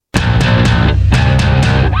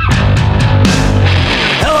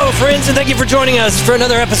friends, and thank you for joining us for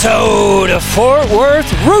another episode of Fort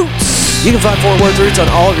Worth Roots. You can find Fort Worth Roots on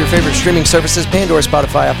all of your favorite streaming services, Pandora,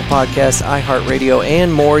 Spotify, Apple Podcasts, iHeartRadio,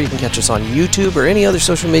 and more. You can catch us on YouTube or any other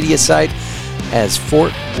social media site as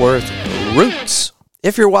Fort Worth Roots.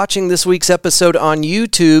 If you're watching this week's episode on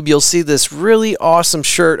YouTube, you'll see this really awesome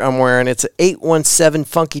shirt I'm wearing. It's an 817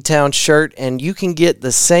 Funky Town shirt, and you can get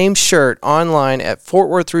the same shirt online at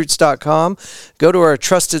fortworthroots.com. Go to our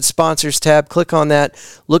Trusted Sponsors tab, click on that,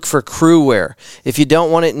 look for Crew Wear. If you don't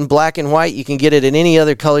want it in black and white, you can get it in any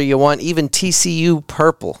other color you want, even TCU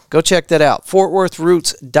purple. Go check that out,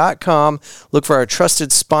 fortworthroots.com. Look for our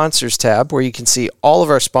Trusted Sponsors tab, where you can see all of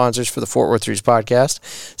our sponsors for the Fort Worth Roots podcast.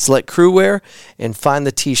 Select Crew Wear and find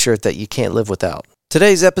the t-shirt that you can't live without.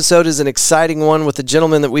 Today's episode is an exciting one with a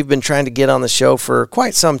gentleman that we've been trying to get on the show for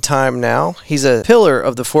quite some time now. He's a pillar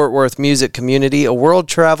of the Fort Worth music community, a world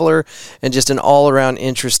traveler, and just an all-around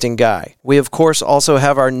interesting guy. We, of course, also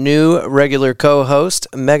have our new regular co-host,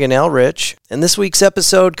 Megan Eilrich, and this week's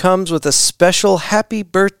episode comes with a special happy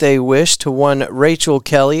birthday wish to one Rachel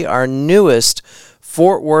Kelly, our newest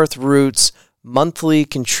Fort Worth Roots monthly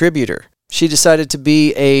contributor. She decided to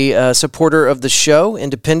be a supporter of the show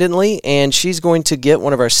independently, and she's going to get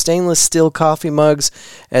one of our stainless steel coffee mugs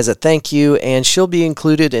as a thank you, and she'll be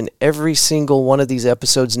included in every single one of these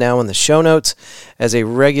episodes now in the show notes as a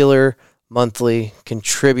regular monthly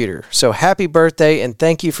contributor. So happy birthday, and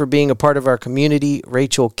thank you for being a part of our community,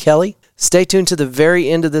 Rachel Kelly. Stay tuned to the very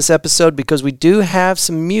end of this episode because we do have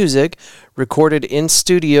some music recorded in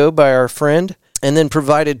studio by our friend, and then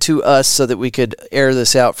provided to us so that we could air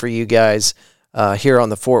this out for you guys here on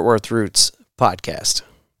the Fort Worth Roots podcast.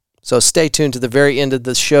 So stay tuned to the very end of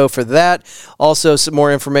the show for that. Also, some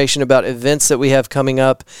more information about events that we have coming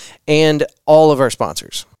up and all of our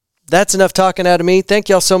sponsors. That's enough talking out of me. Thank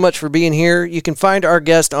y'all so much for being here. You can find our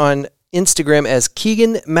guest on Instagram as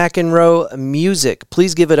Keegan McInroe Music.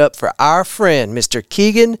 Please give it up for our friend, Mr.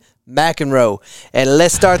 Keegan McInroe. And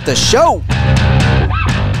let's start the show.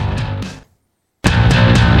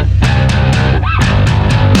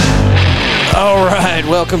 All right,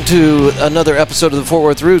 welcome to another episode of the Fort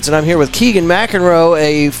Worth Roots, and I'm here with Keegan McInroe,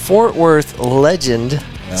 a Fort Worth legend,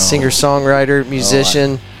 singer-songwriter,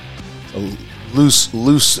 musician. A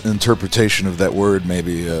loose interpretation of that word,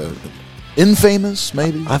 maybe. Infamous,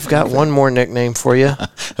 maybe? I've got one more nickname for you.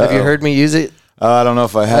 Have you heard me use it? I don't know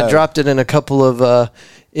if I have. I dropped it in a couple of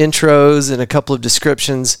intros and a couple of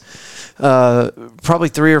descriptions, probably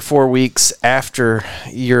 3 or 4 weeks after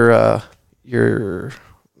your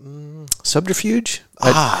subterfuge.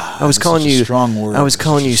 I was calling you strong word. I was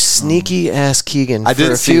calling you sneaky ass Keegan. I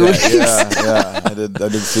did see that. Yeah, I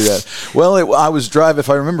did see that. Well, I was driving.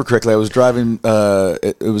 If I remember correctly, I was driving.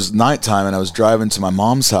 It was nighttime, and I was driving to my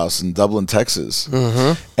mom's house in Dublin, Texas.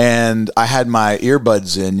 Mm-hmm. And I had my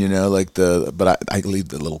earbuds in, but I leave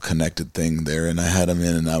the little connected thing there, and I had them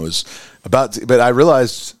in, and I was about to, but I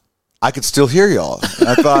realized I could still hear y'all. And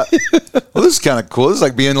I thought, well, this is kind of cool. This is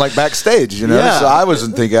like being like backstage, Yeah. So I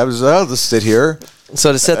wasn't thinking. I'll just sit here.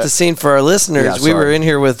 So to set the scene for our listeners, we were in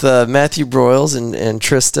here with Matthew Broyles and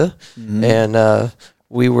Trista, mm-hmm. and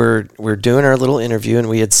we were doing our little interview, and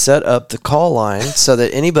we had set up the call line so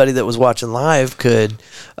that anybody that was watching live could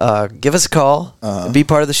give us a call and be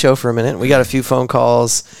part of the show for a minute. We got a few phone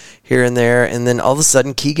calls here and there, and then all of a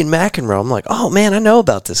sudden, Keegan McInroe. I'm like, oh man, I know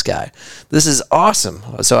about this guy. This is awesome.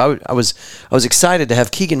 So I was excited to have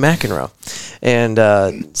Keegan McInroe,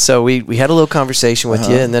 and so we had a little conversation with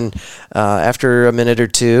you, and then after a minute or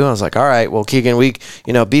two, I was like, all right, well, Keegan,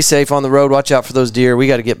 be safe on the road. Watch out for those deer. We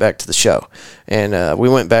got to get back to the show, and we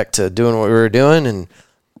went back to doing what we were doing, and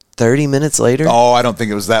 30 minutes later. Oh, I don't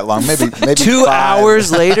think it was that long. Maybe 2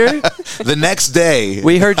 hours later. The next day,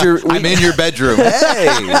 we heard I'm in your bedroom. Hey,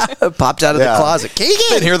 popped out of the closet. Keegan,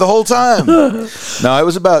 been here the whole time. No, it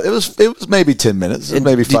was maybe 10 minutes. It was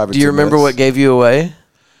maybe 5 or 10 minutes. Do you remember what gave you away?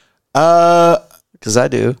 Because I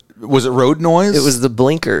do. Was it road noise? It was the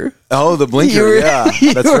blinker. Oh, the blinker.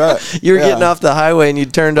 That's right. You were getting off the highway and you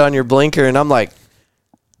turned on your blinker, and I'm like,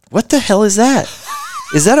 what the hell is that?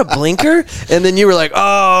 Is that a blinker? And then you were like,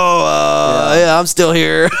 yeah, I'm still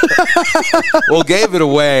here. Well, gave it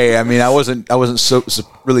away. I mean, I wasn't so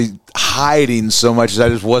really hiding so much as I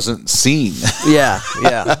just wasn't seen. Yeah.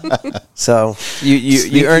 So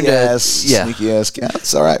you earned sneaky ass. Yeah,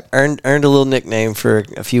 it's all right. Earned a little nickname for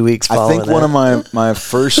a few weeks following I think one of my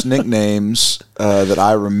first nicknames that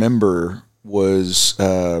I remember was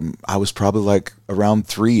I was probably like around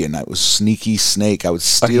 3, and I was Sneaky Snake. I would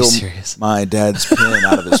steal my dad's pen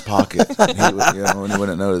out of his pocket when he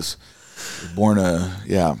wouldn't notice.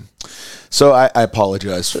 So I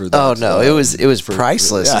apologize for that. Oh no, it was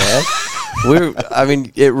priceless, man.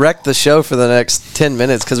 It wrecked the show for the next 10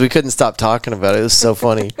 minutes because we couldn't stop talking about it. It was so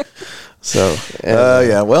funny. So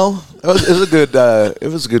yeah, well, it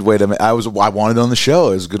was a good way to. I wanted on the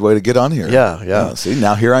show. It was a good way to get on here. Yeah. See,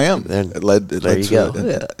 now here I am. There you go.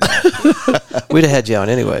 Yeah. We'd have had you on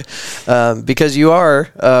anyway, because you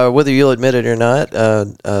are, whether you'll admit it or not,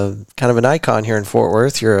 kind of an icon here in Fort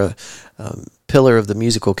Worth. You're a pillar of the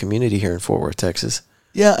musical community here in Fort Worth, Texas.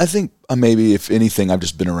 Yeah, I think maybe if anything, I've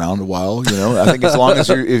just been around a while. I think as long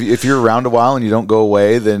as if you're around a while and you don't go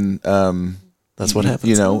away, then. That's what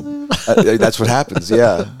happens. That's what happens.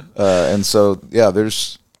 Yeah, and so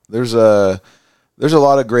there's a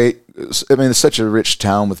lot of great. I mean, it's such a rich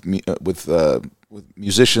town with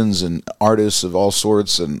musicians and artists of all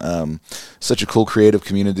sorts, and such a cool creative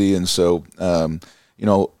community. And so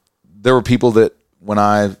there were people that when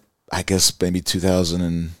I guess maybe 2000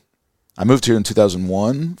 and I moved here in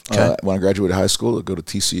 2001 when I graduated high school to go to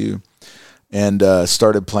TCU, and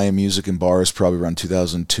started playing music in bars probably around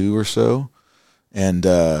 2002 or so. And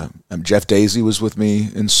Jeff Daisy was with me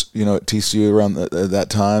at TCU around that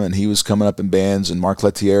time, and he was coming up in bands. And Mark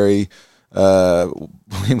Lettieri,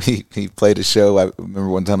 he played a show. I remember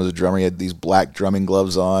one time as a drummer, he had these black drumming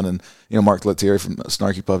gloves on, and Mark Lettieri from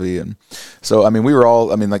Snarky Puppy. And so we were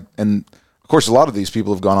all and of course a lot of these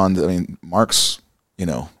people have gone on to, Mark's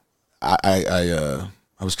I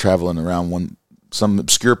was traveling around some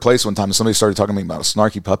obscure place one time, and somebody started talking to me about a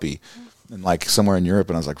Snarky Puppy. And somewhere in Europe,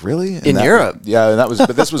 and I was like, "Really?" And Europe? Yeah, and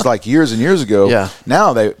but this was years and years ago. Yeah.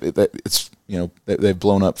 Now they've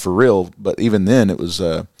blown up for real, but even then it was.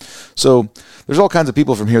 So there's all kinds of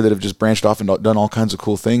people from here that have just branched off and done all kinds of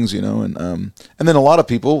cool things, and then a lot of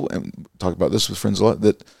people, and we talk about this with friends a lot,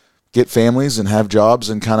 that get families and have jobs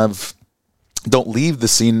and kind of don't leave the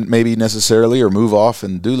scene maybe necessarily, or move off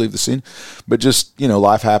and do leave the scene, but just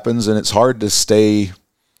life happens, and it's hard to stay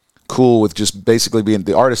cool with just basically being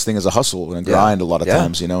the artist thing is a hustle and a grind a lot of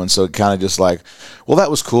times, and so it kind of just well, that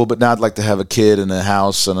was cool, but now I'd like to have a kid and a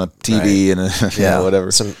house and a TV and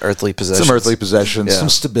whatever, some earthly possessions, some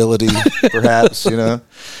stability perhaps,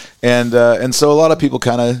 and so a lot of people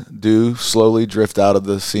kind of do slowly drift out of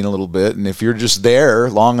the scene a little bit, and if you're just there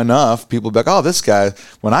long enough, people be like, oh, this guy,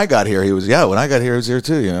 when I got here he was here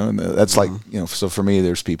too, and that's so for me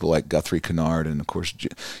there's people like Guthrie Kennard, and of course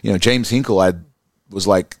James Hinkle.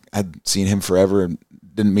 I'd seen him forever and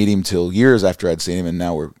didn't meet him till years after I'd seen him, and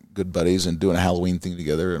now we're good buddies and doing a Halloween thing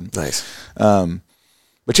together. And, nice.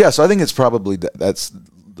 But yeah, so I think it's probably that's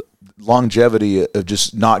the longevity of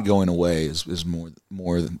just not going away is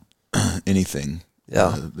more than anything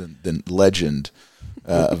than legend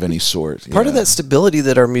of any sort. Part of that stability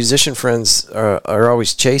that our musician friends are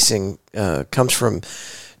always chasing comes from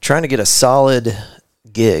trying to get a solid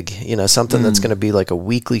gig, something that's going to be like a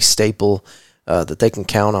weekly staple that they can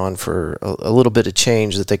count on for a little bit of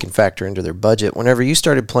change that they can factor into their budget. Whenever you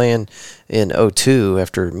started playing in 2002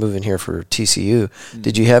 after moving here for TCU,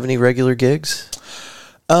 did you have any regular gigs?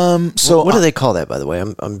 So what do they call that, by the way?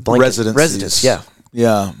 I'm blanking. Residents, yeah.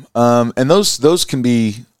 Yeah. And those can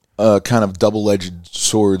be kind of double-edged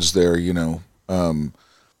swords there,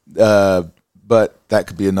 but that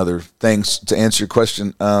could be another thing. To answer your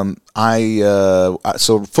question, so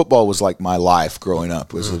football was like my life growing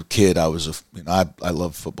up. As a kid, I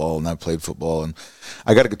loved football, and I played football. And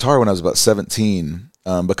I got a guitar when I was about 17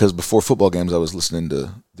 because before football games, I was listening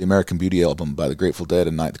to the American Beauty album by the Grateful Dead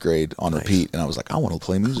in 9th grade on repeat, and I was like, I want to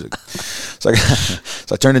play music. So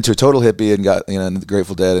I turned into a total hippie and got the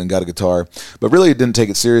Grateful Dead and got a guitar, but really didn't take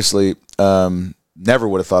it seriously. Never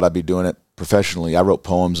would have thought I'd be doing it professionally. I wrote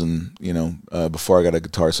poems and before I got a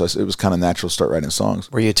guitar, so it was kind of natural to start writing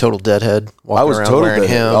sons. Were you a total deadhead? I was total wearing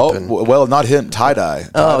hemp. Well, not hemp, tie-dye.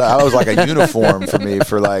 I was like a uniform for me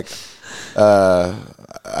for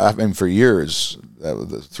for years,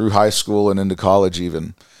 through high school and into college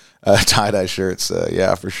even. Tie-dye shirts,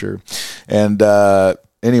 for sure. And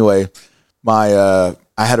anyway, I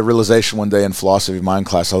had a realization one day in philosophy of mind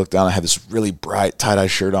class. I looked down, I had this really bright tie-dye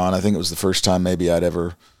shirt on. I think it was the first time maybe I'd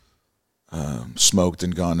ever smoked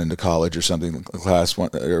and gone into college or something, class one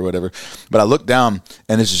or whatever. But I looked down,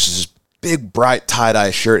 and it's just this big bright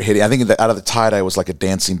tie-dye shirt hitting. I think out of the tie-dye was like a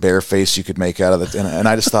dancing bear face you could make out of it. And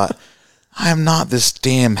I just thought, I am not this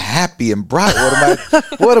damn happy and bright.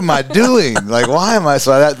 What am I doing? Like, why am I?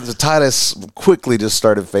 So the tie-dye quickly just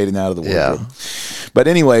started fading out of the wardrobe. Yeah. But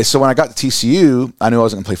anyway, so when I got to TCU, I knew I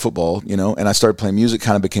wasn't going to play football, and I started playing music,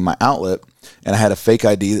 kind of became my outlet. And I had a fake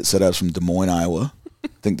ID that said I was from Des Moines, Iowa.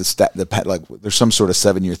 think there's some sort of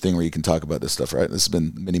 7-year thing where you can talk about this stuff, right? This has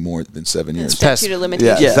been many more than 7 years. Statute of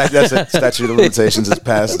limitations. Yeah. That's it. Statute of limitations is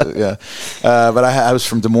passed. Yeah. But I was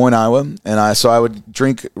from Des Moines, Iowa, and I would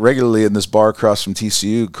drink regularly in this bar across from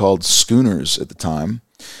TCU called Schooners at the time.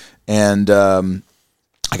 And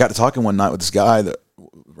I got to talking one night with this guy that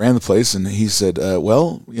ran the place, and he said,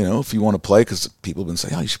 well, if you want to play, because people have been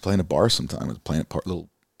saying, oh, you should play in a bar sometime, playing at little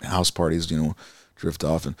house parties, drift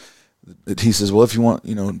off. And he says, well, if you want,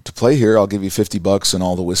 to play here, I'll give you $50 and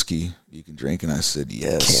all the whiskey you can drink. And I said,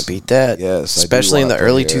 yes. Can't beat that. Yes. Especially in the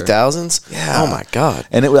early 2000s. Yeah. Oh my God.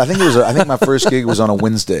 And I think my first gig was on a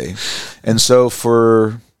Wednesday. And so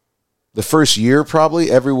for the first year,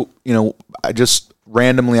 probably I just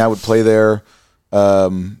randomly, I would play there.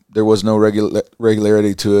 There was no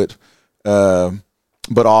regularity to it,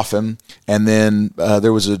 but often. And then,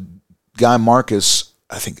 there was a guy, Marcus,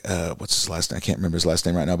 I think, what's his last name? I can't remember his last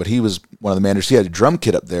name right now, but he was one of the managers. He had a drum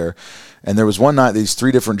kit up there, and there was one night these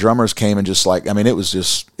 3 different drummers came and it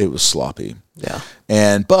was sloppy. Yeah.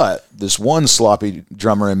 But this one sloppy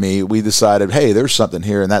drummer and me, we decided, hey, there's something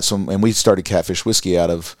here, and we started Catfish Whiskey out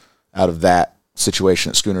of that situation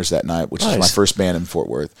at Schooners that night, which is my first band in Fort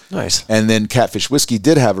Worth. Nice. And then Catfish Whiskey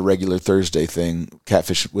did have a regular Thursday thing,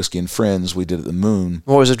 Catfish Whiskey and Friends. We did at the Moon.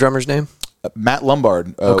 What was the drummer's name? Matt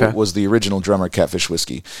Lombard was the original drummer at Catfish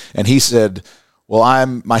Whiskey. And he said, well,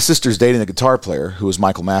 my sister's dating a guitar player who was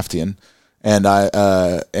Michael Maftian. And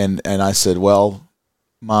I said, well,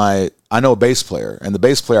 I know a bass player. And the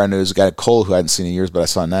bass player I knew is a guy, Cole, who I hadn't seen in years, but I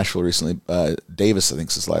saw in Nashville recently. Davis, I think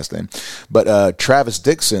is his last name. But Travis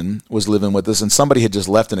Dixon was living with us, and somebody had just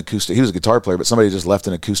left an acoustic. He was a guitar player, but somebody had just left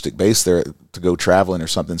an acoustic bass there to go traveling or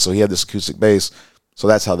something. So he had this acoustic bass. So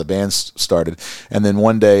that's how the band started. And then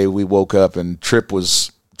one day we woke up and Trip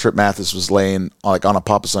Mathis was laying on a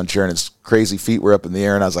Papa Sun chair, and his crazy feet were up in the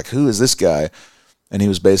air. And I was like, who is this guy? And he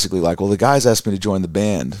was basically like, well, the guys asked me to join the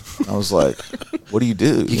band. I was like, what do you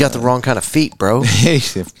do? You got the wrong kind of feet, bro.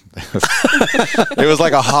 It was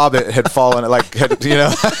like a hobbit had fallen,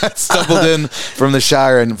 stumbled in from the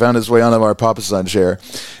Shire and found his way onto our Papa Sun chair.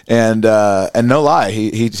 And no lie,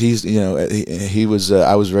 he was,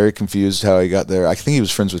 I was very confused how he got there. I think he was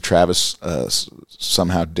friends with Travis,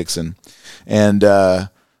 somehow Dixon. And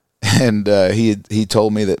he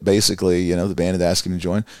told me that basically, the band had asked him to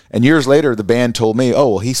join. And years later, the band told me, oh,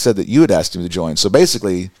 well, he said that you had asked him to join. So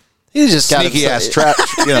basically, he just sneaky ass Trip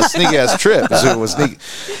is who it was sneaky.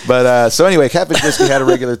 But so anyway, Catfish Whiskey had a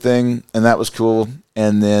regular thing, and that was cool.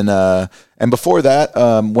 And then and before that,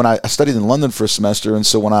 when I studied in London for a semester, and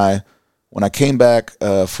so when I came back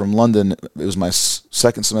from London, it was my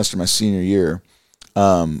second semester, my senior year.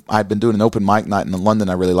 I'd been doing an open mic night in London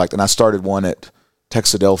I really liked, and I started one at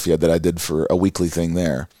Texadelphia that I did for a weekly thing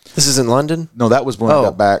there. This is in London? No, that was when I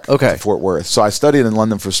got back to Fort Worth. So I studied in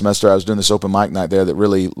London for a semester. I was doing this open mic night there that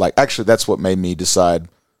really, actually that's what made me decide,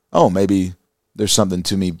 oh, maybe there's something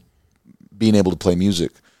to me being able to play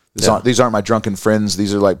music. These aren't my drunken friends.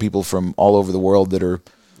 These are people from all over the world that are...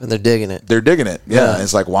 And they're digging it. They're digging it. Yeah. And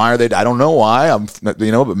it's like, why are they... I don't know why. But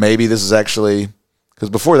maybe this is actually... Because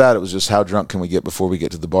before that, it was just how drunk can we get before we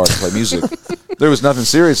get to the bar to play music. There was nothing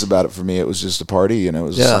serious about it for me. It was just a party, it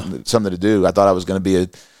was something to do. I thought I was going to be a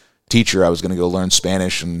teacher. I was going to go learn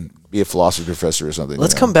Spanish and be a philosophy professor or something.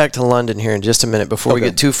 Let's come back to London here in just a minute before we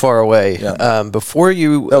get too far away. Yeah. That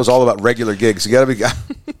was all about regular gigs. You got to be...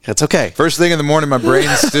 That's okay. First thing in the morning, my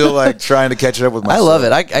brain's still trying to catch up with myself. I love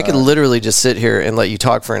it. I could literally just sit here and let you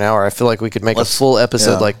talk for an hour. I feel like we could make a full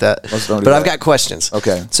episode like that. But I've got questions.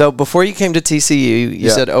 Okay. So before you came to TCU, you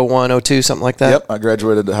said 01, 02, something like that? Yep. I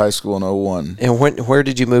graduated high school in 01. And where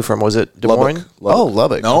did you move from? Was it Des Moines? Lubbock. Oh,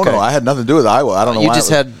 Lubbock. No, I had nothing to do with Iowa. I don't know why.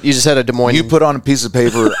 You just had a Des Moines. You put on a piece of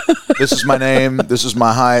paper, this is my name, this is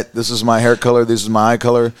my height, this is my hair color, this is my eye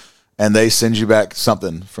color, and they send you back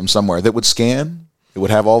something from somewhere that would scan. It would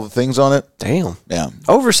have all the things on it. Damn. Yeah.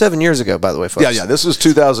 Over 7 years ago, by the way, folks. Yeah. This was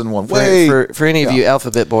 2001. For any of you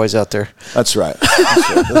alphabet boys out there. That's right.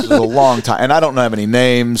 This is a long time. And I don't have any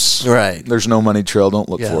names. Right. There's no money trail. Don't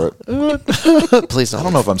look for it. Please don't. I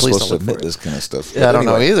don't know if I'm supposed to admit this kind of stuff. Yeah, I don't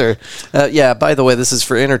know either. By the way, this is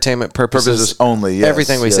for entertainment purposes only. Yes,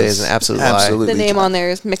 everything we say is an absolute lie. The name on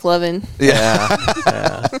there is McLovin. Yeah.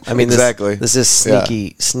 I mean, exactly. This is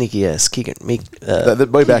sneaky ass Keegan.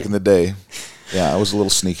 Way back in the day. Yeah, I was a little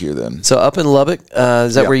sneakier then. So up in Lubbock,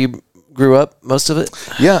 is that where you grew up, most of it?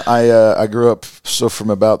 Yeah, I grew up,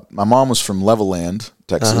 my mom was from Levelland,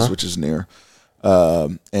 Texas, which is near,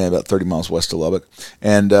 and about 30 miles west of Lubbock.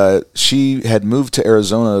 And she had moved to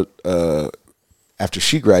Arizona after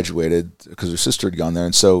she graduated because her sister had gone there.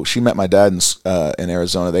 And so she met my dad in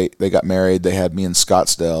Arizona. They got married. They had me in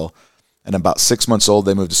Scottsdale. And about 6 months old,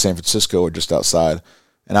 they moved to San Francisco or just outside.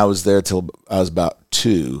 And I was there till I was about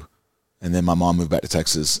 2. And then my mom moved back to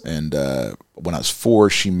Texas. And when I was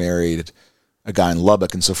 4, she married a guy in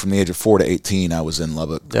Lubbock. And so from the age of 4 to 18, I was in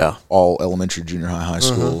Lubbock. Yeah. All elementary, junior high, high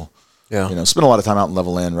school. Yeah. You know, spent a lot of time out in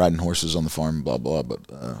Level Land, riding horses on the farm, blah, blah. But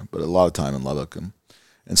a lot of time in Lubbock.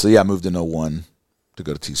 And so, I moved in 01 to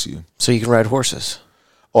go to TCU. So you can ride horses?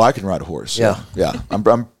 Oh, I can ride a horse. Yeah. Yeah.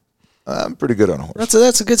 I'm pretty good on a horse.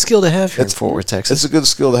 That's a good skill to have here in Fort Worth, Texas. It's a good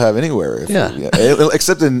skill to have anywhere. Yeah.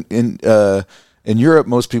 Except in Europe,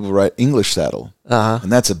 most people ride English saddle,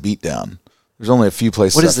 and that's a beatdown. There's only a few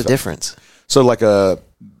places. What is the difference? So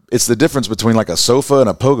it's the difference between like a sofa and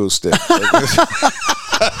a pogo stick.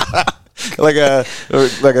 like a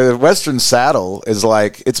Western saddle is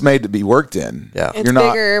like it's made to be worked in. Yeah, it's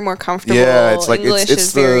bigger, more comfortable. Yeah, it's like English it's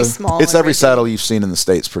is very small. It's every rigid. saddle you've seen in the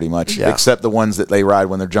States, pretty much, except the ones that they ride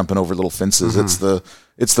when they're jumping over little fences. It's the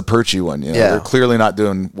perchy one. You know, they're clearly not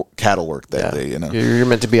doing cattle work that day. You know, you're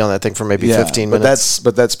meant to be on that thing for maybe 15 minutes.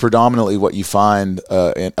 But that's predominantly what you find.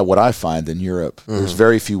 What I find in Europe, there's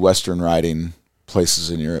very few Western riding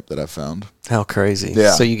places in Europe that I've found. How crazy.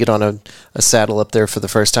 Yeah. So you get on a saddle up there for the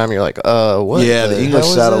first time, and you're like, what? Yeah, the English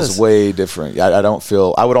saddle is way different. I don't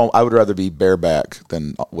feel, I would rather be bareback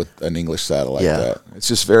than with an English saddle like that. It's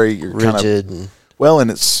just very rigid.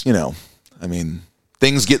 And it's, I mean,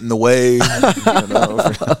 things get in the way.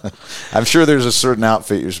 I'm sure there's a certain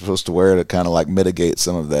outfit you're supposed to wear to kind of like mitigate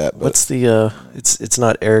some of that. But what's the, it's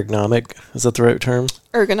not ergonomic. Is that the right term?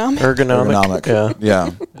 Ergonomic.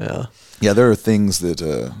 Yeah. Yeah, there are things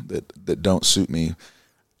that don't suit me.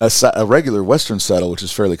 A regular Western saddle, which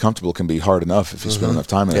is fairly comfortable, can be hard enough if you spend enough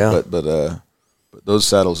time in it. But those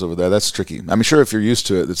saddles over there, that's tricky. I mean, sure, if you're used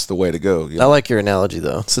to it, it's the way to go. I like your analogy,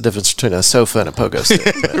 though. It's the difference between a sofa and a pogo stick.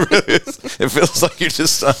 It really is. It feels like you're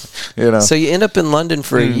just, So you end up in London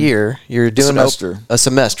for a year. You're doing a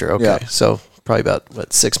semester. Okay, Yeah. so probably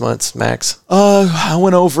about 6 months max. I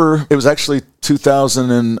went over. It was actually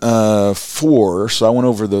 2004, so I went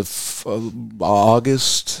over the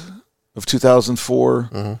August of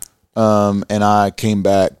 2004, and I came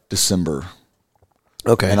back December.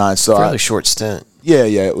 Okay, and fairly short stint. Yeah,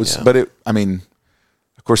 it was, but I mean,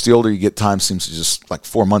 of course, the older you get, time seems to just like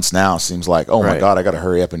 4 months now seems like, oh my God, I got to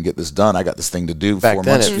hurry up and get this done. I got this thing to do. Back 4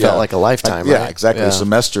 then, months. it felt like a lifetime. Yeah, right? exactly. Yeah. A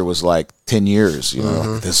semester was like 10 years.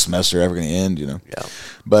 Like, this semester ever going to end? Yeah.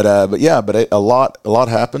 But a lot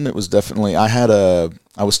happened. It was definitely. I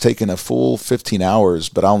was taking a full 15 hours,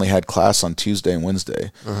 but I only had class on Tuesday and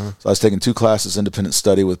Wednesday. So I was taking 2 classes, independent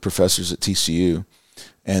study with professors at TCU.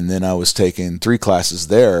 And then I was taking 3 classes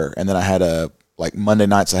there, and then I had Monday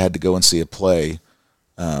nights I had to go and see a play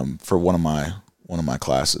for one of my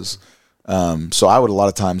classes. So I would a lot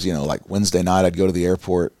of times, like Wednesday night I'd go to the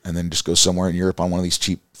airport and then just go somewhere in Europe on one of these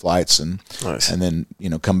cheap flights and then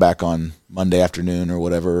come back on Monday afternoon or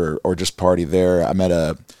whatever or just party there. I met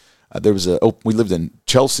we lived in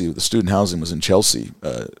Chelsea. The student housing was in Chelsea,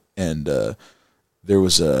 and there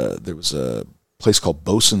was a place called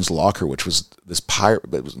Bosun's Locker, which was this pirate,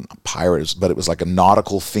 but it was not pirate, but it was like a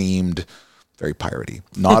nautical themed, very piratey,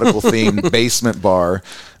 nautical themed basement bar.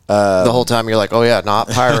 The whole time you're like, oh yeah, not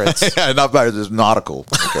pirates. Yeah, not pirates, it's nautical.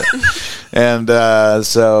 Okay. And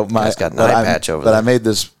so Guy's got an eye patch over there. But I made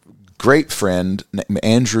this great friend named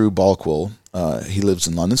Andrew Balkwell. He lives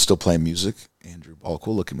in London, still playing music. Andrew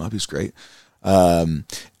Balkwell, look him up, he's great.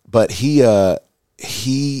 But he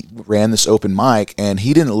ran this open mic, and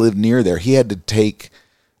he didn't live near there. He had to take,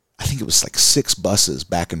 I think it was like 6 buses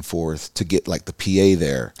back and forth to get like the PA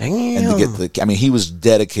there. Damn. And to get he was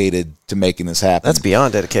dedicated to making this happen. That's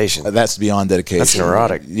beyond dedication. That's beyond dedication. That's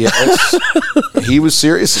neurotic. Yeah. He was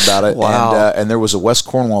serious about it. Wow. And there was a West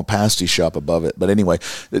Cornwall pasty shop above it. But anyway,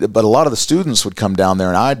 but a lot of the students would come down there,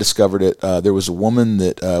 and I discovered it. There was a woman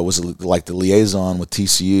that was like the liaison with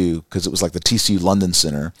TCU, because it was like the TCU London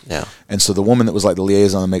Center. Yeah. And so the woman that was like the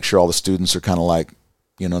liaison to make sure all the students are kind of like,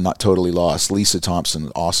 not totally lost. Lisa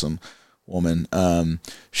Thompson, awesome woman.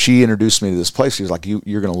 She introduced me to this place. She was like,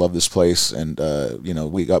 "You're going to love this place," and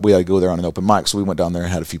we got to go there on an open mic. So we went down there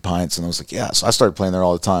and had a few pints, and I was like, "Yeah." So I started playing there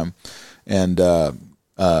all the time, and then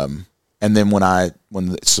when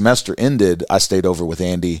the semester ended, I stayed over with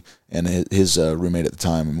Andy and his roommate at the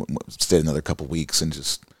time, and stayed another couple weeks, and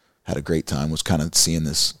just had a great time. Was kind of seeing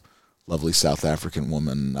this lovely South African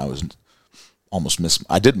woman.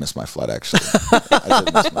 I did miss my flight, actually. I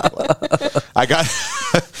did miss my flight.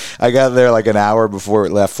 I got there like an hour before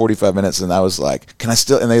it left, 45 minutes, and I was like, "Can I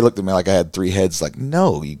still?" And they looked at me like I had 3 heads. Like,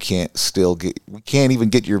 no, you can't. We can't even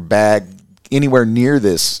get your bag anywhere near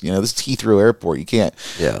this. This is Heathrow Airport. You can't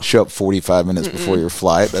show up 45 minutes before your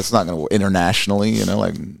flight. That's not going to work internationally.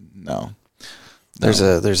 No.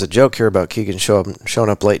 There's a joke here about Keegan showing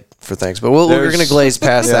up late for things, but we're going to glaze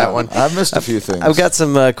past that one. I've missed a few things. I've got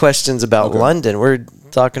some questions about London. We're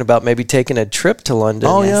talking about maybe taking a trip to London.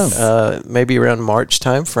 Oh, yeah. Maybe around March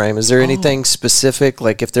time frame. Is there anything specific?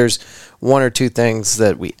 Like if there's one or two things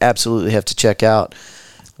that we absolutely have to check out,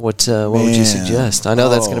 what would you suggest? I know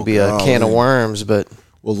that's going to be a can of worms, but...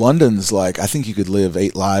 Well, London's like, I think you could live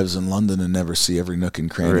 8 lives in London and never see every nook and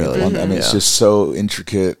cranny of London. I mean, it's just so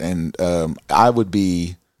intricate, and I would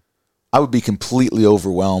be completely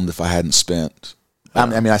overwhelmed if I hadn't spent.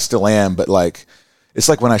 I mean, I still am, but like, it's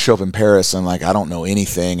like when I show up in Paris and like I don't know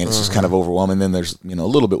anything, and it's just kind of overwhelming. Then there's a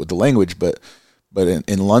little bit with the language, but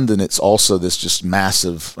in London, it's also this just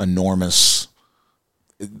massive, enormous.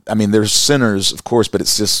 I mean, there's sinners, of course, but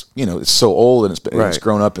it's just it's so old and it's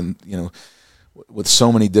grown up and with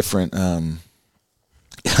so many different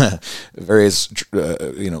various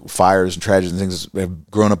fires and tragedies and things that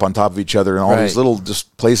have grown up on top of each other and all these little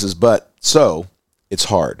just places. But so it's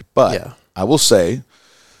hard. But I will say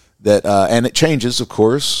that and it changes, of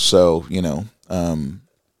course. So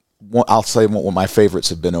I'll say what my favorites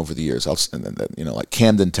have been over the years. Like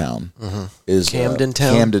Camden Town is Camden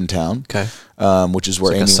Town. Camden Town, okay, which is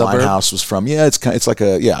where Amy Winehouse was from. Yeah, it's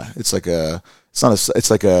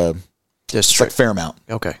like Fairmount,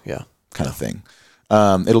 okay, yeah, kind of thing.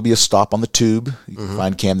 It'll be a stop on the tube. You can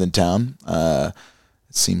find Camden Town.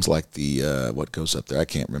 It seems like the what goes up there. I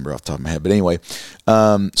can't remember off the top of my head, but anyway,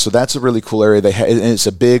 so that's a really cool area. And it's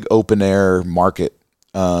a big open air market.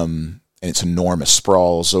 And it's enormous,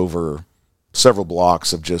 sprawls over several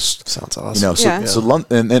blocks of just sounds awesome. So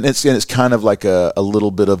London, and it's kind of like a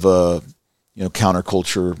little bit of a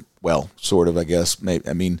counterculture. Well, sort of, I guess. Maybe,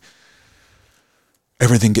 I mean,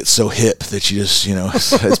 everything gets so hip that you just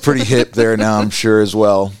it's pretty hip there now, I'm sure as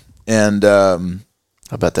well. And I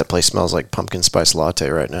bet that place smells like pumpkin spice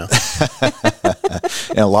latte right now.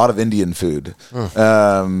 And a lot of Indian food.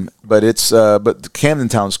 But Camden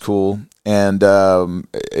Town's cool. And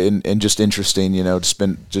just interesting, to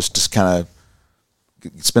spend kind of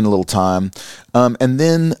spend a little time, and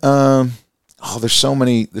then there's so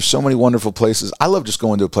many wonderful places. I love just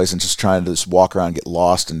going to a place and just trying to just walk around, and get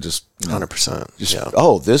lost, and just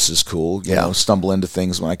 100%. This is cool. Stumble into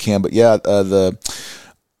things when I can. But the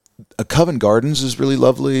Covent Gardens is really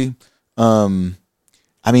lovely.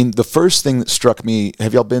 I mean, the first thing that struck me.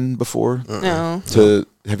 Have y'all been before? No.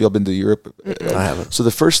 Have y'all been to Europe? I haven't. So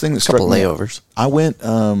the first thing that struck me. Layovers. I went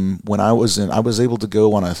when I was able to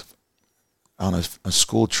go on a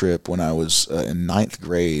school trip when I was in 9th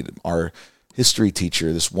grade. Our history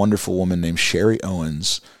teacher, this wonderful woman named Sherry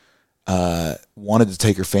Owens, wanted to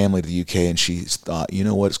take her family to the UK, and she thought,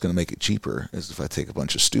 what's going to make it cheaper is if I take a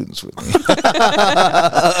bunch of students with me.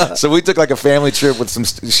 So we took like a family trip with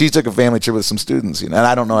she took a family trip with some students, and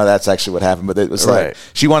I don't know how that's actually what happened, but it was like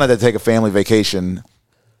she wanted to take a family vacation,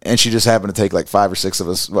 and she just happened to take like 5 or 6 of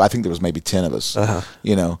us. Well, I think there was maybe 10 of us, so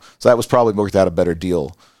that was probably worked out a better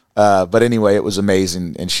deal. But anyway, it was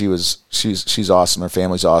amazing, and she's awesome. Her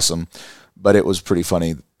family's awesome, but it was pretty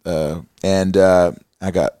funny, and I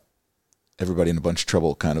got everybody in a bunch of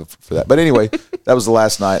trouble kind of for that. But anyway, that was the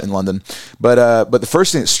last night in London. But the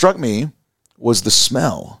first thing that struck me was the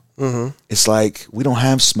smell. Mm-hmm. It's like we don't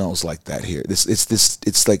have smells like that here.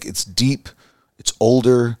 It's like it's deep, it's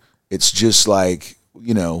older. It's just like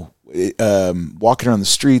walking around the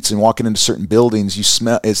streets and walking into certain buildings, you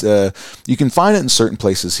smell. You can find it in certain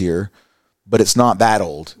places here, but it's not that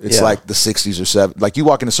old. It's like the 60s or 70s. Like you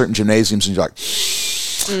walk into certain gymnasiums and you're like,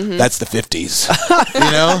 that's the 50s,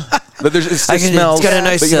 But it smells. It's got a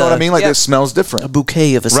nice, but you know what I mean? Like it smells different. A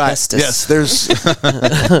bouquet of asbestos. Right. Yes. There's.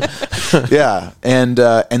 Yeah,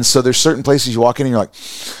 and so there's certain places you walk in and you're like,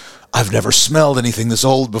 I've never smelled anything this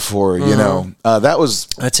old before.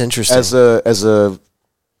 That's interesting. As a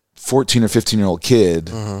 14 or 15-year-old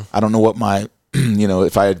kid, I don't know what my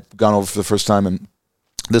if I had gone over for the first time in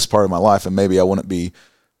this part of my life, and maybe I wouldn't be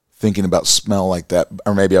thinking about smell like that,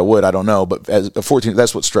 or maybe I would, I don't know. But as a 14,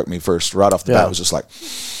 that's what struck me first, right off the bat. It was just like,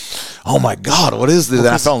 oh my God, what is this? And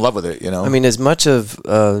I fell in love with it, I mean, as much of,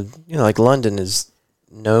 like London is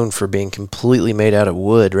known for being completely made out of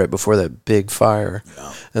wood right before that big fire.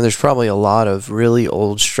 Yeah. And there's probably a lot of really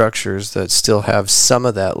old structures that still have some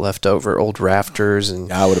of that left over, old rafters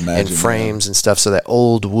and, I would imagine, and frames and stuff. So that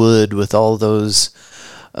old wood with all those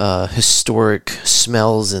historic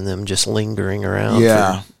smells in them just lingering around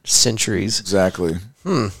for centuries. Exactly.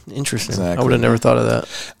 Interesting. Exactly. I would have never thought of that.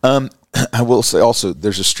 I will say also,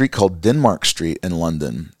 there's a street called Denmark Street in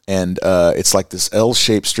London, and it's like this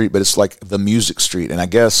L-shaped street, but it's like the music street, and I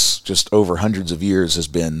guess just over hundreds of years has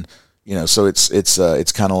been, so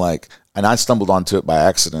it's kind of like, and I stumbled onto it by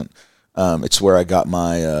accident, It's where I got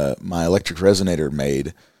my my electric resonator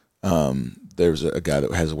made. There's a guy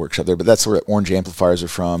that has a workshop there, but that's where Orange amplifiers are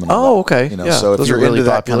from. And okay. So if you're really into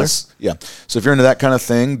that popular. so if you're into that kind of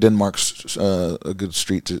thing, Denmark's a good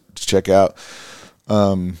street to check out.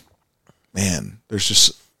 Man, there's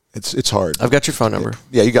just it's hard. I've got your phone number.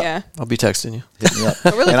 Yeah, you got. Yeah. I'll be texting you. Hit me up.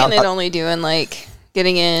 But we're looking at only doing like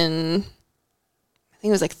getting in, I think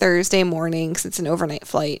it was like Thursday morning because it's an overnight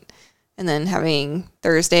flight. And then having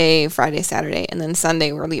Thursday, Friday, Saturday. And then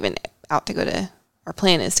Sunday we're leaving out to go to, our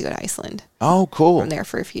plan is to go to Iceland. Oh, cool. From there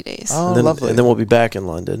for a few days. Oh, And then, lovely. and then we'll be back in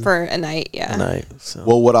London. For a night, yeah. So.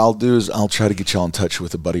 Well, what I'll do is I'll try to get y'all in touch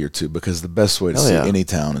with a buddy or two because the best way to see any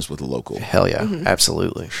town is with a local. Hell yeah,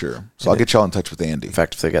 absolutely. Sure. So I'll get y'all in touch with Andy. In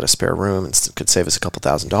fact, if they got a spare room, it could save us a couple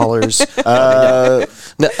 $1,000.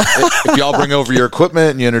 If y'all bring over your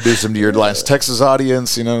equipment and you introduce them to your last Texas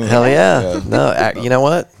audience, Hell yeah. No, you know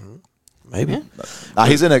what? Maybe.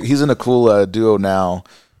 He's in a cool duo now.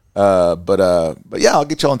 But yeah, I'll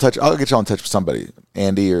get y'all in touch. I'll get y'all in touch with somebody,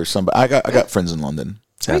 Andy or somebody. I got friends in London.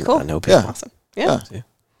 Pretty cool. I know people. Yeah. Awesome. Yeah.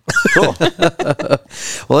 Cool.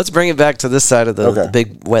 Well, let's bring it back to this side of the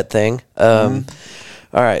big wet thing. All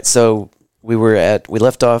right, so we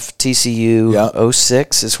left off TCU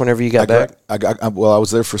 06 is whenever you got back. I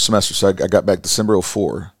was there for a semester, so I got back December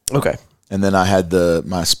 04. Okay. And then I had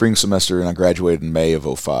my spring semester, and I graduated in May of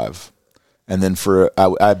 05. And then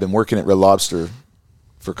I'd been working at Red Lobster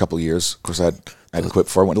for a couple of years. Of course, I had quit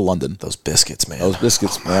before I went to London. Those biscuits, man.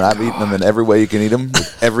 I've eaten them in every way you can eat them,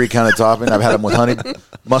 with every kind of topping. I've had them with honey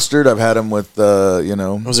mustard. I've had them with,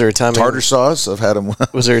 was there a time tartar sauce. I've had them.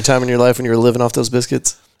 Was there a time in your life when you were living off those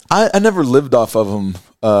biscuits? I never lived off of them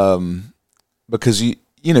because you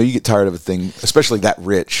get tired of a thing, especially that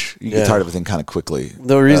rich. You get tired of a thing kind of quickly.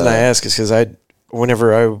 The reason I ask is because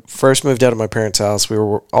whenever I first moved out of my parents' house,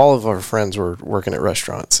 all of our friends were working at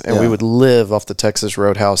restaurants, and we would live off the Texas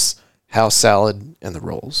Roadhouse house salad and the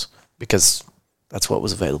rolls because that's what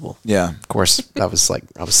was available. Yeah. Of course, I was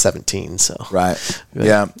 17, so. Right.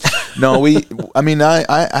 Yeah. No,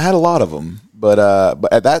 I had a lot of them, but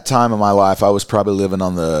at that time of my life, I was probably living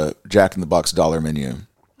on the Jack in the Box dollar menu.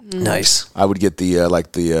 Nice. I would get the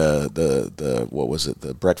what was it?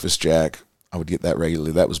 The breakfast Jack. I would get that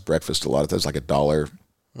regularly. That was breakfast a lot of times, like $1,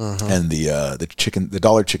 and the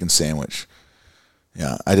dollar chicken sandwich.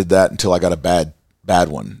 Yeah, I did that until I got a bad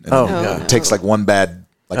one. And it takes like one bad.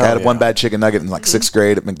 I had one bad chicken nugget in like 6th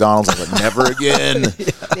grade at McDonald's. I was like, never again.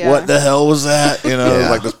 What the hell was that?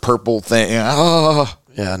 Like this purple thing. Oh.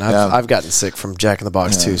 Yeah, and I've gotten sick from Jack in the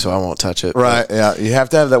Box too, so I won't touch it. Right? Yeah, you have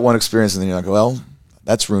to have that one experience, and then you're like, well,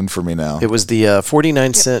 that's ruined for me now. It was the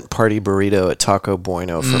 49-cent party burrito at Taco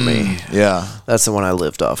Bueno for me. Yeah, that's the one I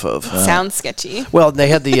lived off of. Sounds sketchy. Well, they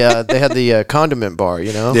had the condiment bar.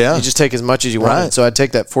 Yeah, you just take as much as you wanted. So I'd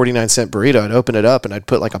take that 49-cent burrito, I'd open it up, and I'd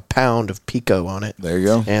put like a pound of pico on it. There you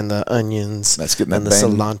go. And the onions. That's getting and that the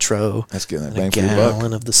bang. cilantro. That's getting that and bang a for your buck.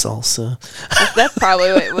 gallon of the salsa. That's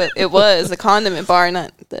probably what it was. The condiment bar,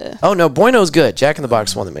 not the. Oh no, Bueno's good. Jack in the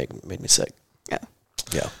Box one that made me sick. Yeah.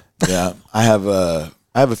 Yeah. I have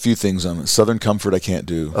a few things on it. Southern Comfort I can't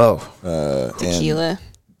do. Tequila.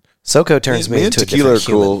 SoCo turns me into tequila a are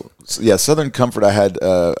different human. cool. Yeah, Southern Comfort I had.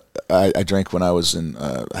 I drank when I was in.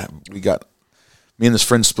 Me and this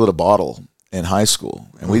friend split a bottle in high school,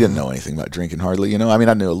 and we didn't know anything about drinking hardly. I mean,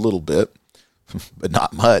 I knew a little bit, but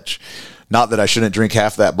not much. Not that I shouldn't drink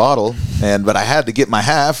half that bottle, but I had to get my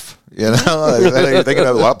half. I thinking,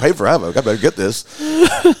 I'll pay for half. I better get this.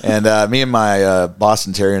 And me and my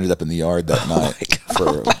Boston Terrier ended up in the yard that night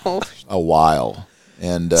for a while.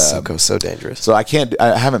 And SoCo's so dangerous. So I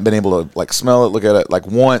haven't been able to like smell it, look at it. Like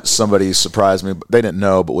once somebody surprised me, but they didn't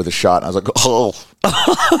know, but with a shot, I was like, oh,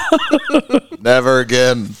 never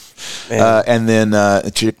again. And then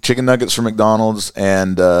chicken nuggets from McDonald's,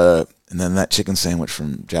 and then that chicken sandwich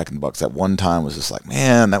from Jack in the Box. That one time was just like,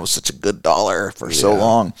 man, that was such a good $1 for so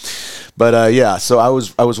long. But so I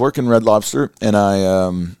was working Red Lobster, and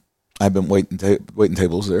I've been waiting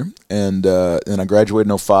tables there, and I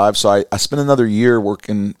graduated in 05. So I spent another year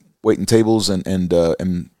waiting tables, and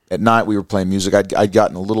at night we were playing music. I'd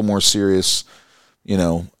gotten a little more serious,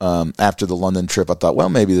 after the London trip. I thought, well,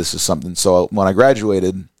 maybe this is something. So when I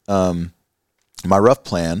graduated, my rough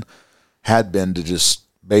plan had been to just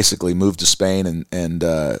basically move to Spain and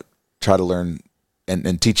try to learn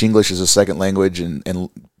and teach English as a second language and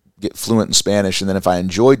get fluent in Spanish. And then if I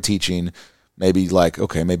enjoyed teaching, maybe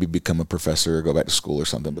become a professor or go back to school or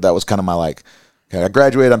something. But that was kind of my okay, I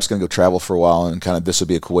graduated, I'm just going to go travel for a while, and kind of this would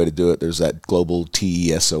be a cool way to do it. There's that global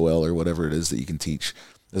TESOL or whatever it is that you can teach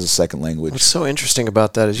as a second language. What's so interesting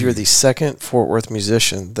about that is you're the second Fort Worth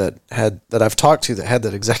musician that I've talked to that had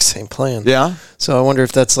that exact same plan. Yeah. So I wonder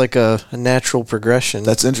if that's like a natural progression.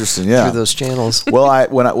 That's interesting. Yeah. Through those channels.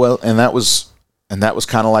 And that was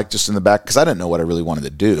kind of like just in the back, because I didn't know what I really wanted to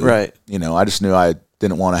do. Right. You know, I just knew I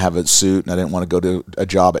didn't want to have a suit, and I didn't want to go to a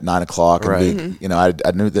job at 9 o'clock. And Right. you know,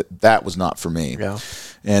 I knew that was not for me. Yeah.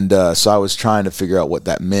 And so I was trying to figure out what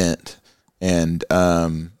that meant. And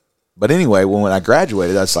but anyway, when I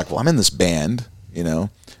graduated, I was like, well, I'm in this band, you know,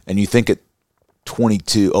 and you think at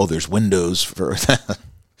 22, oh, there's windows for that.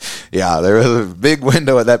 Yeah, there was a big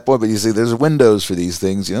window at that point, but you see, there's windows for these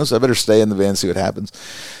things, you know, so I better stay in the band, see what happens.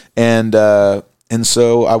 And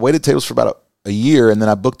so I waited tables for about a year, and then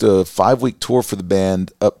I booked a 5-week tour for the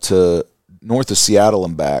band up to north of Seattle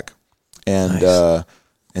and back. And Nice.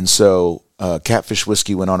 And so Catfish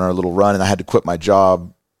Whiskey went on our little run, and I had to quit my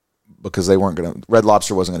job because they weren't going to, Red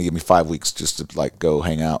Lobster wasn't going to give me 5 weeks just to like go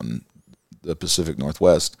hang out in the Pacific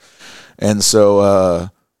Northwest. And so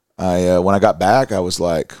when I got back, I was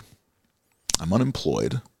like, I'm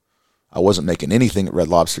unemployed. I wasn't making anything at Red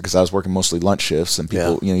Lobster because I was working mostly lunch shifts, and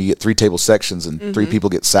people, you know, you get 3 table sections and 3 people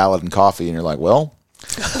get salad and coffee, and you're like, well,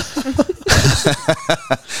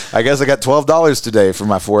 I guess I got $12 today for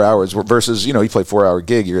my 4 hours versus, you know, you play 4-hour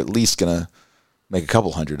gig, you're at least going to make a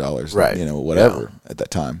couple $100, Right. you know, whatever at that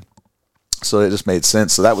time. So it just made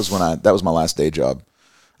sense. So that was that was my last day job.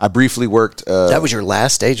 I briefly worked. That was your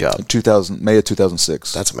last day job. May of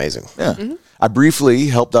 2006. That's amazing. Yeah. I briefly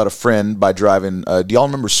helped out a friend by driving. Do y'all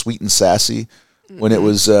remember Sweet and Sassy? When it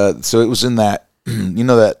was, so it was in that, you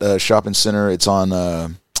know, that shopping center. It's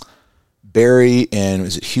on Barry, and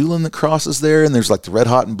is it Hewlin that crosses there? And there's like the Red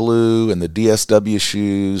Hot and Blue and the DSW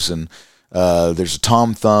shoes, and there's a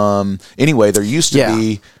Tom Thumb. Anyway, there used to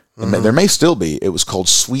be, and there may still be, it was called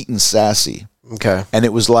Sweet and Sassy. Okay. And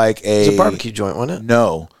it was like It's a barbecue joint, wasn't it?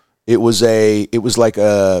 No, it was like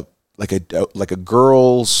a little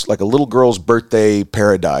girl's birthday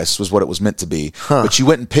paradise was what it was meant to be. But you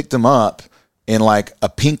went and picked them up in like a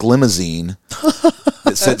pink limousine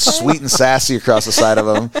that said Sweet and Sassy across the side of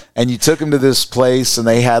them, and you took them to this place, and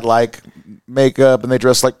they had like makeup, and they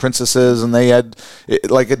dressed like princesses, and they had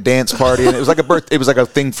like a dance party, and it was like a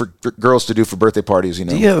thing for girls to do for birthday parties, you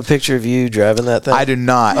know. Do you have a picture of you driving that thing? I do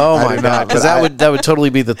not. Oh I my do god! not, Because but that would totally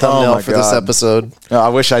be the thumbnail my for this God. episode. No, I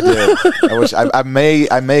wish I did. I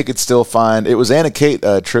may could still find. It was Anna Kate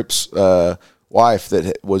Tripp's wife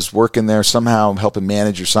that was working there somehow, helping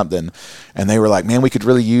manage or something, and they were like, "Man, we could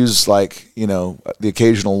really use like, you know, the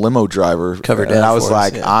occasional limo driver." Cover and down I was for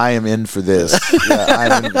us, like, yeah. "I am in for this.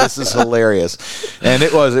 This is hilarious," and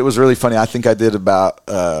it was really funny. I think I did about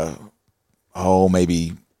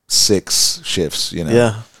maybe 6 shifts. You know,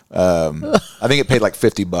 Yeah. I think it paid like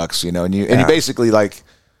 $50, you know, and you basically like.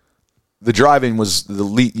 The driving was the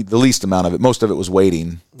least amount of it. Most of it was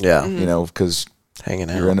waiting. Yeah. You know, because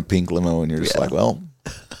Hanging out. you're in a pink limo and you're just like, well,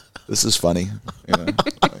 this is funny. You know,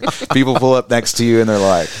 people pull up next to you and they're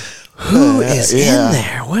like, Who is in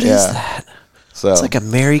there? What is that? So It's like a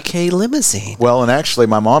Mary Kay limousine. well, and actually,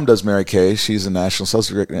 my mom does Mary Kay. She's a national sales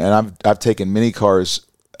director, and I've taken many cars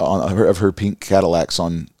of her pink Cadillacs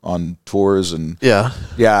on tours, and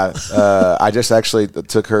I just actually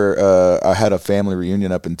took her. I had a family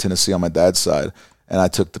reunion up in Tennessee on my dad's side, and I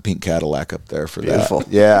took the pink Cadillac up there for Beautiful.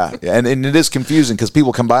 that. Yeah, and it is confusing because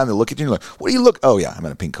people come by and they look at you and they're like, "What do you look?" Oh yeah, I'm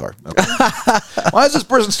in a pink car. Okay. Why is this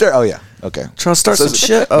person staring? Oh yeah, okay. Trying to start So some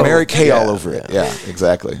shit. Oh, Mary Kay yeah, all over it. Yeah,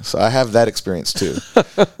 exactly. So I have that experience too.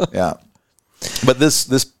 Yeah, but the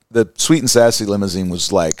Sweet and Sassy limousine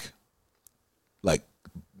was like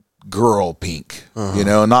girl pink, you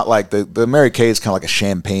know, not like the Mary Kay is kind of like a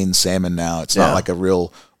champagne salmon now. It's not like a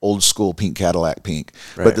real old school pink Cadillac pink,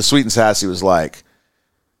 but the Sweet and Sassy was like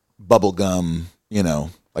bubble gum, you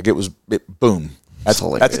know, like boom.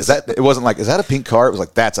 It wasn't like, is that a pink car? It was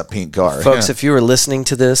like, that's a pink car. Folks, if you are listening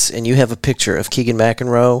to this and you have a picture of Keegan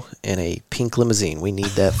McInroe in a pink limousine, we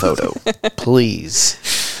need that photo, please.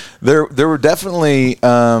 There were definitely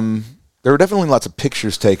lots of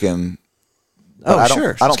pictures taken. But I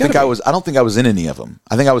don't think I was in any of them.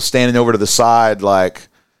 I think I was standing over to the side, like,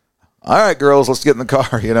 all right, girls, let's get in the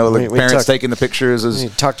car. You know, the parents taking the pictures. You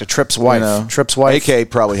talk to Tripp's wife. You know, Tripp's wife. AK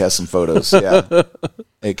probably has some photos. Yeah,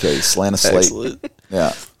 AK slant a slate. Excellent.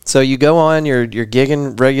 Yeah. So you go on, you're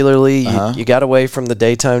gigging regularly. You got away from the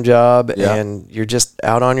daytime job, and you're just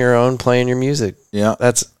out on your own playing your music. Yeah,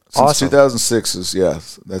 that's since awesome. 2006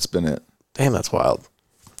 that's been it. Damn, that's wild.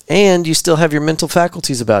 And you still have your mental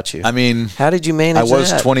faculties about you. I mean, how did you manage that? I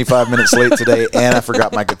was that? 25 minutes late today, and I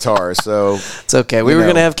forgot my guitar, so it's okay. We were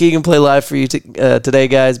going to have Keegan play live for you today,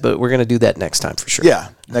 guys, but we're going to do that next time for sure. Yeah,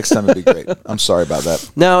 Next time it'd be great. I'm sorry about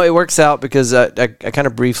that. No, it works out because I kind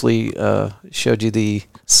of briefly showed you the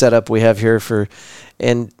setup we have here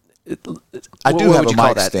and I do have a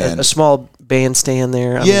mic that? stand. A small band stand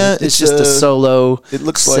there. I Yeah, mean, it's just a solo it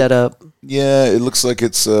looks setup. Yeah, it looks like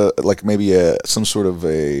it's like maybe some sort of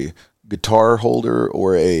a guitar holder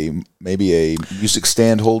or maybe a music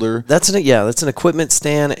stand holder. That's an equipment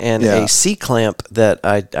stand and a C clamp that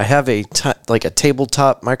I have like a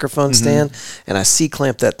tabletop microphone stand, and I C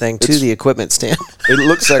clamp that thing to the equipment stand. It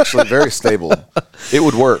looks actually very stable. It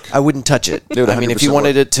would work. I wouldn't touch it. I mean, if you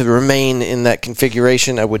wanted it to remain in that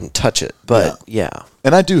configuration, I wouldn't touch it. But yeah.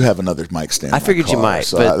 And I do have another mic stand. I figured you might,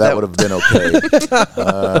 so but that would have been okay.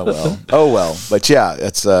 Oh well. But yeah,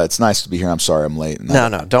 it's nice to be here. I'm sorry I'm late.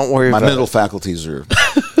 No, don't worry. My about mental faculties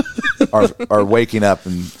are waking up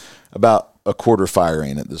and about a quarter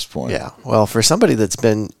firing at this point. Yeah. Well, for somebody that's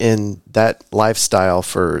been in that lifestyle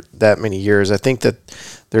for that many years, I think that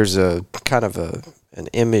there's a kind of an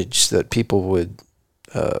image that people would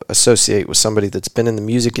associate with somebody that's been in the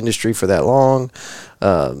music industry for that long.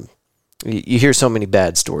 You hear so many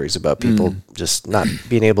bad stories about people just not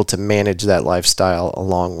being able to manage that lifestyle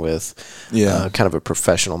along with kind of a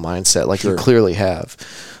professional mindset like you clearly have.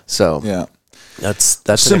 So yeah. That's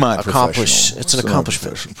an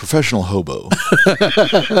accomplishment. Professional hobo.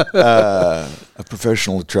 A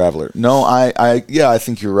professional traveler. No, I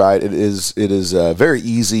think you're right. It is very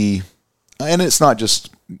easy, and it's not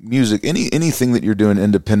just music. Anything that you're doing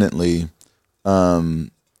independently,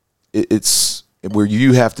 it's where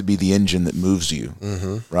you have to be the engine that moves you,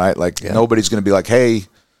 right? Like nobody's going to be like, "Hey,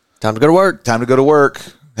 time to go to work. Time to go to work.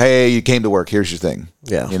 Hey, you came to work. Here's your thing."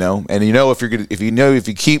 Yeah, and if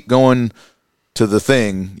you keep going to the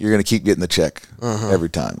thing, you're going to keep getting the check every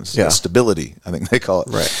time. It's stability, I think they call it.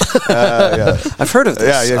 Right. I've heard of this.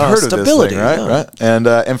 Yeah, you've heard stability, of this thing,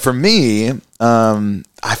 right? And for me,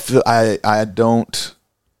 I feel I don't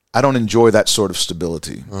enjoy that sort of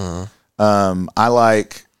stability. I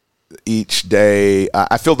like each day.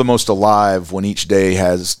 I feel the most alive when each day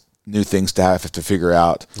has new things to have to figure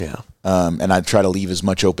out. Yeah. And I try to leave as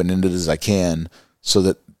much open-ended as I can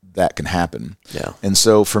so that can happen. Yeah. And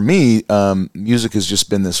so for me, music has just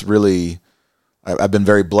been this really, I've been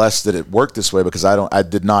very blessed that it worked this way because I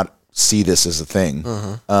did not see this as a thing.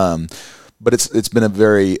 But it's been a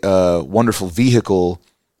very wonderful vehicle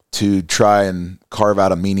to try and carve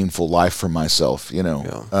out a meaningful life for myself,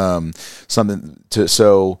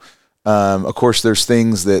 of course there's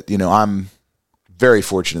things that, I'm very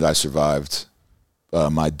fortunate I survived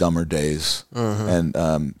my dumber days.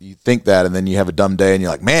 And you think that, and then you have a dumb day and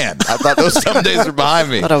you're like, man, I thought those dumb days were behind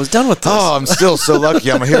me. But I was done with this. Oh, I'm still so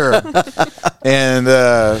lucky I'm here. And,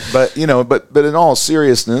 but in all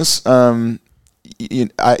seriousness,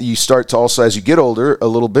 you start to also, as you get older a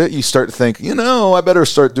little bit, you start to think, I better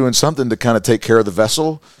start doing something to kind of take care of the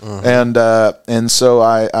vessel. And so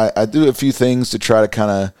I do a few things to try to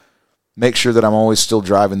kind of make sure that I'm always still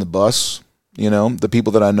driving the bus. The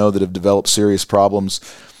people that I know that have developed serious problems,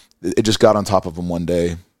 it just got on top of them one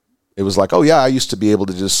day. It was like, oh yeah, I used to be able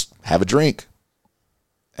to just have a drink.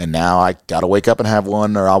 And now I got to wake up and have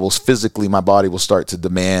one, or my body will start to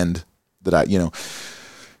demand that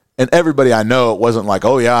and everybody I know, it wasn't like,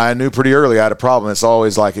 oh yeah, I knew pretty early I had a problem. It's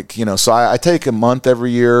always like, so I take a month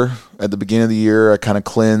every year at the beginning of the year. I kind of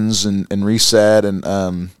cleanse and reset.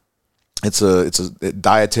 And it's a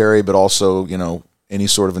dietary, but also, any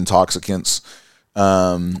sort of intoxicants.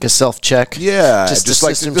 A self-check. Yeah. Just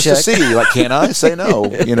like, just to see, like, can I say no,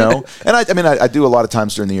 And I do a lot of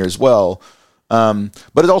times during the year as well. But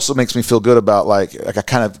it also makes me feel good about like I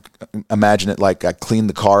kind of imagine it like I clean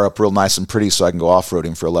the car up real nice and pretty so I can go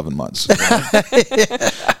off-roading for 11 months.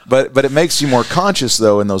 But it makes you more conscious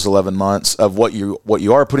though in those 11 months of what you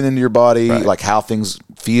are putting into your body, like how things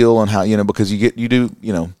feel and how, because you do.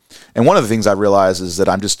 And one of the things I realize is that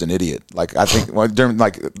I'm just an idiot. Like I think during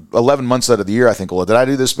like 11 months out of the year, I think, well, did I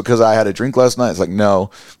do this because I had a drink last night? It's like, no.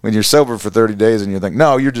 When you're sober for 30 days and you think,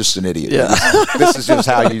 no, you're just an idiot. Yeah. This is just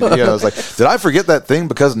how it's like, did I forget that thing?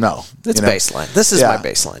 Because no. It's baseline. This is my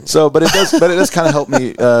baseline. So, but it does kind of help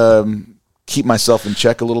me keep myself in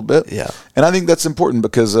check a little bit. Yeah. And I think that's important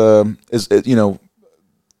because,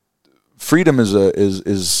 freedom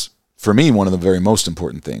is for me one of the very most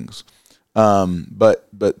important things. But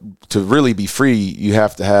to really be free, you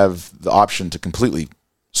have to have the option to completely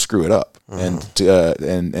screw it up and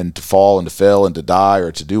to fall and to fail and to die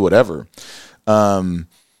or to do whatever. To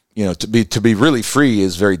be really free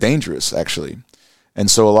is very dangerous actually. And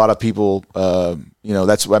so a lot of people, we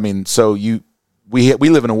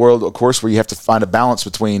live in a world, of course, where you have to find a balance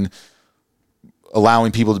between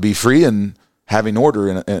allowing people to be free and having order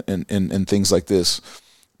in things like this.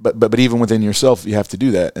 but even within yourself, you have to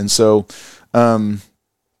do that. And so,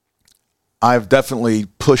 I've definitely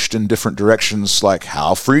pushed in different directions, like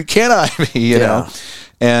how free can I be, you know?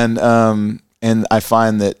 And I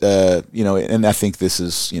find that, you know, and I think this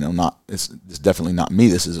is, you know, it's definitely not me.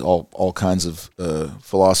 This is all kinds of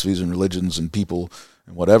philosophies and religions and people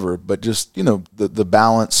and whatever, but just, you know, the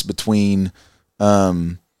balance between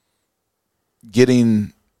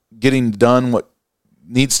getting done what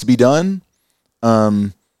needs to be done,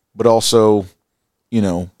 but also, you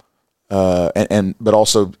know, but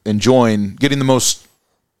also enjoying getting the most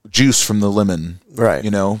juice from the lemon, right?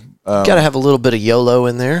 You know, got to have a little bit of YOLO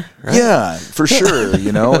in there, right? Yeah, for sure.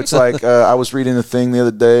 You know, it's like I was reading a thing the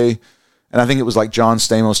other day, and I think it was like John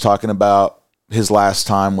Stamos talking about his last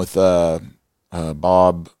time with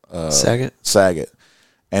Bob Saget,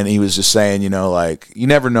 and he was just saying, you know, like you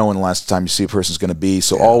never know when the last time you see a person's going to be,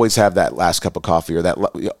 so always have that last cup of coffee or that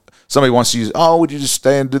somebody wants to use. Oh, would you just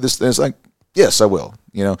stay and do this? And it's like, yes, I will.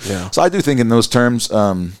 You know, so I do think in those terms.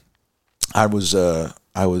 I was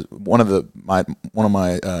one of my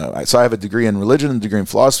so I have a degree in religion and a degree in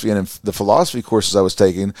philosophy, and in the philosophy courses I was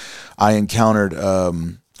taking, I encountered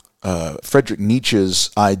Friedrich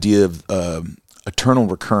Nietzsche's idea of eternal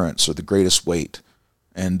recurrence or the greatest weight.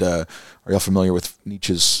 And are y'all familiar with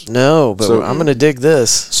Nietzsche's? No, but I'm going to dig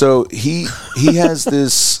this. So he has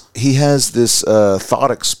this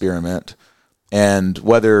thought experiment, and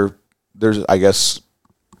whether there's, I guess,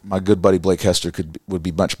 my good buddy Blake Hester would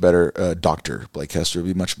be much better. Dr. Blake Hester would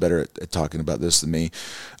be much better at talking about this than me.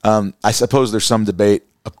 I suppose there's some debate,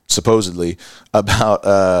 supposedly,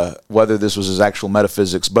 about whether this was his actual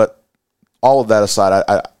metaphysics. But all of that aside,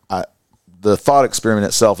 the thought experiment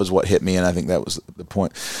itself is what hit me, and I think that was the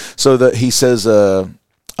point. So he says,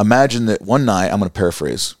 imagine that one night, I'm going to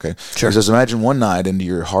paraphrase, okay? Sure. He says, imagine one night into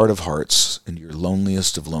your heart of hearts, into your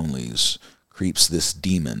loneliest of lonelies, creeps this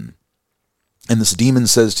demon. And this demon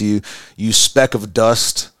says to you, you speck of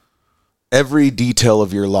dust, every detail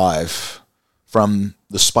of your life, from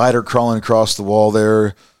the spider crawling across the wall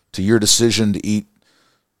there to your decision to eat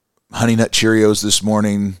Honey Nut Cheerios this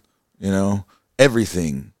morning, you know,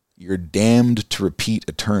 everything, you're damned to repeat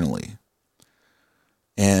eternally.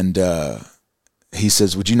 And he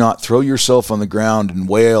says, would you not throw yourself on the ground and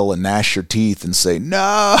wail and gnash your teeth and say,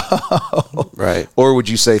 no? Right. Or would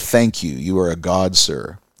you say, thank you, you are a god,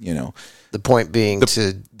 sir, you know? The point being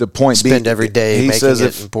the point spend being, every day he making says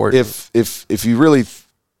it important. If you really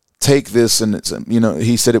take this and it's, you know,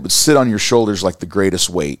 he said it would sit on your shoulders like the greatest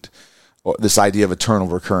weight, or this idea of eternal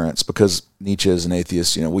recurrence, because Nietzsche is an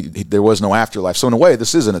atheist. You know, there was no afterlife, so in a way,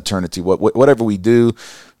 this is an eternity. Whatever we do,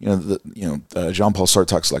 you know, Jean-Paul Sartre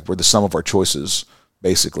talks like we're the sum of our choices,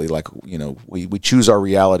 basically. Like, you know, we choose our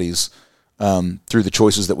realities through the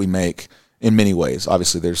choices that we make in many ways.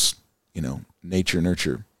 Obviously, there's, you know, nature,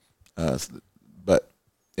 nurture. But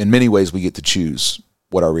in many ways, we get to choose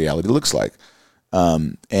what our reality looks like,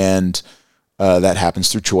 and that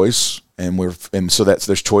happens through choice. And so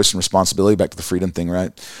there's choice and responsibility. Back to the freedom thing,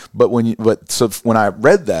 right? But when I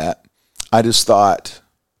read that, I just thought,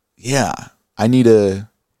 yeah, I need to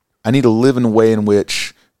live in a way in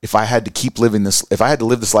which if I had to live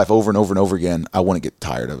this life over and over and over again, I want to get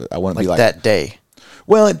tired of it. I want to be like that day.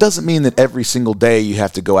 Well, it doesn't mean that every single day you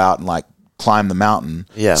have to go out and like climb the mountain.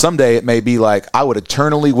 Yeah. Someday it may be like I would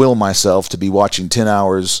eternally will myself to be watching 10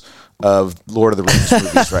 hours of Lord of the Rings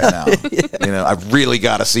movies right now. Yeah. You know, I've really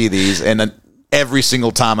got to see these, and then every single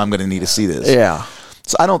time I'm going to need to see this. Yeah.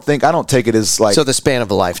 So I don't take it as like, so the span of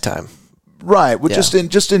a lifetime. Right. Well,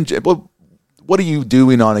 well, what are you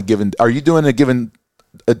doing on a given? Are you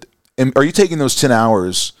taking those 10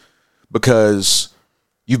 hours because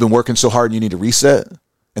you've been working so hard and you need to reset?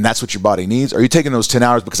 And that's what your body needs? Are you taking those 10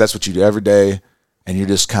 hours because that's what you do every day and you're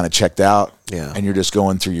just kind of checked out, and you're just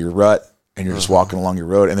going through your rut and you're just walking along your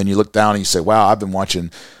road, and then you look down and you say, wow, I've been watching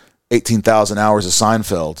 18,000 hours of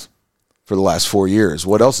Seinfeld for the last 4 years.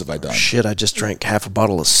 What else have I done? Shit, I just drank half a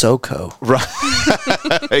bottle of SoCo. Right.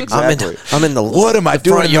 Exactly. I'm in the what am I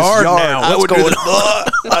doing in this yard now? What's going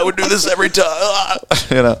on? I would do this every time.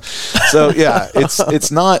 You know. So yeah,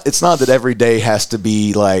 it's not that every day has to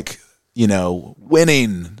be like, you know,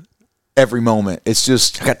 winning every moment. It's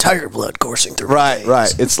just I got tiger blood coursing through. Right.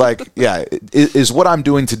 It's like, yeah, is what I'm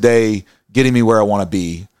doing today getting me where I want to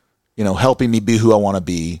be? You know, helping me be who I want to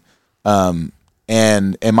be.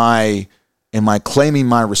 And am I claiming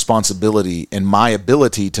my responsibility and my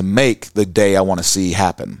ability to make the day I want to see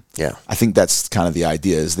happen? Yeah. I think that's kind of the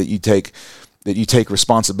idea, is that you take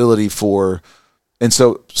responsibility for, and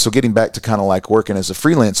so getting back to kind of like working as a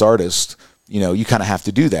freelance artist, you know, you kind of have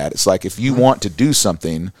to do that. It's like if you want to do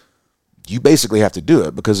something, you basically have to do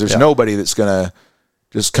it, because there's nobody that's going to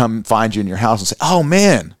just come find you in your house and say, "Oh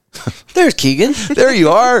man, There's Keegan. there you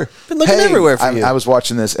are." Been looking everywhere for you. I was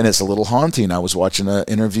watching this, and it's a little haunting. I was watching an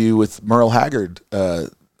interview with Merle Haggard a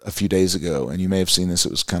few days ago, and you may have seen this.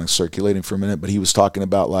 It was kind of circulating for a minute, but he was talking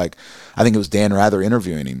about, like, I think it was Dan Rather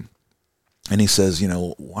interviewing him, and he says,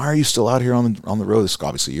 "Why are you still out here on the road?" This is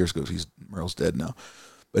obviously years ago. Merle's dead now,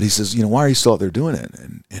 but he says, "Why are you still out there doing it?"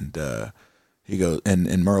 And he goes,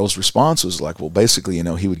 and Merle's response was like, well, basically,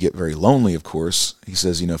 he would get very lonely. Of course, he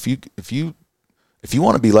says, if you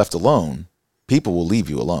want to be left alone, people will leave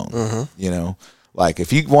you alone. Mm-hmm. Like,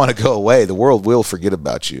 if you want to go away, the world will forget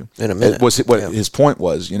about you. In a minute. It was what his point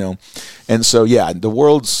was, And so, yeah, the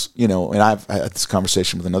world's, and I've had this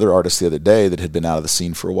conversation with another artist the other day that had been out of the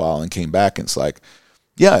scene for a while and came back, and it's like,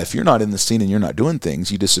 yeah, if you're not in the scene and you're not doing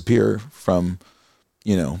things, you disappear from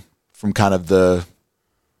kind of the,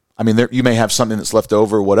 I mean, you may have something that's left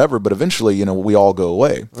over or whatever, but eventually, we all go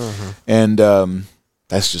away. Mm-hmm. And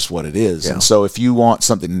that's just what it is. Yeah. And so if you want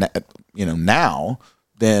something, now,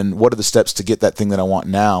 then what are the steps to get that thing that I want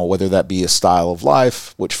now, whether that be a style of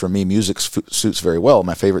life, which for me, music suits very well.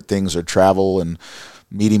 My favorite things are travel and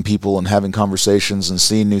meeting people and having conversations and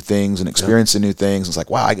seeing new things and experiencing new things. It's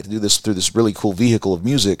like, wow, I get to do this through this really cool vehicle of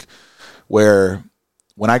music, where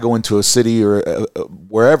when I go into a city or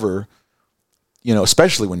wherever,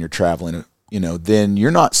 especially when you're traveling, then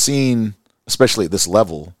you're not seeing, especially at this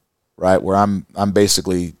level, right, where I'm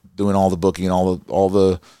basically doing all the booking and all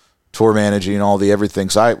the tour managing and all the everything.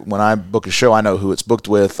 So when I book a show, I know who it's booked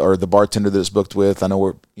with or the bartender that it's booked with. I know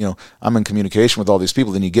where, I'm in communication with all these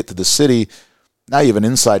people. Then you get to the city, now you have an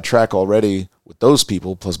inside track already with those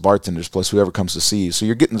people, plus bartenders, plus whoever comes to see you. So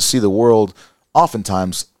you're getting to see the world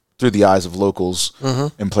oftentimes through the eyes of locals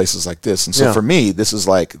in places like this. And so for me, this is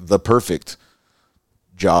like the perfect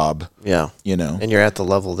job. Yeah. And you're at the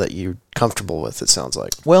level that you're comfortable with, it sounds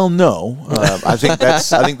like. Well, no. I think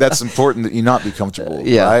that's important that you not be comfortable,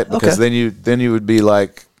 right? Because then you would be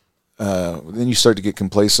like, then you start to get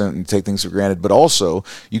complacent and take things for granted. But also,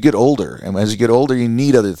 you get older, and as you get older, you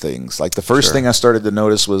need other things. Like the first thing I started to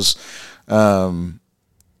notice was, I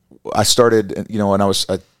started, when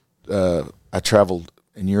I traveled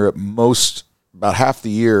in Europe about half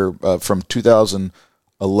the year from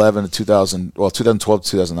 2011 to 2012 to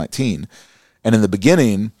 2019, and in the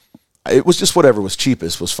beginning, it was just whatever was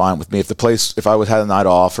cheapest was fine with me. If I had a night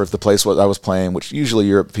off, or if the place I was playing, which usually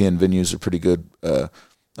European venues are pretty good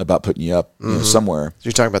about putting you up somewhere. So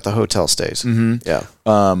you're talking about the hotel stays. Mm-hmm. Yeah.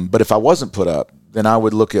 But if I wasn't put up, then I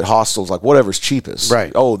would look at hostels, like whatever's cheapest.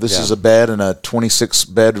 Right. Oh, this is a bed in a 26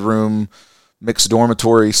 bedroom mixed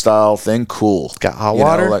dormitory style thing. Cool. Got hot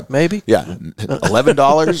water, maybe? Yeah.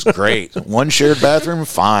 $11, great. One shared bathroom,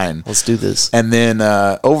 fine. Let's do this. And then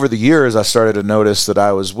over the years, I started to notice that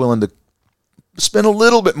I was willing to spend a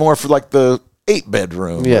little bit more for like the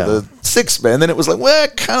 8-bedroom, or the 6-bed. And then it was like, well, I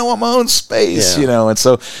kind of want my own space, And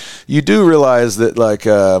so you do realize that, like,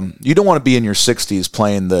 you don't want to be in your 60s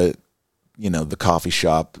playing the coffee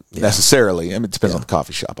shop necessarily. I mean, it depends on the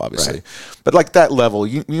coffee shop, obviously. Right. But like that level,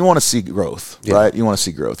 you want to see growth, right? You want to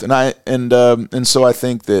see growth. And so I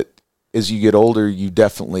think that as you get older, you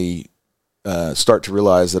definitely start to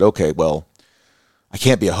realize that, okay, well, I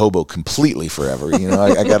can't be a hobo completely forever.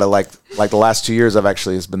 I got to like the last 2 years,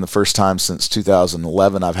 it's been the first time since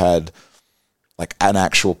 2011 I've had like an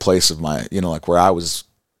actual place of my, like where I was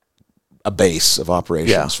a base of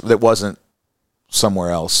operations that wasn't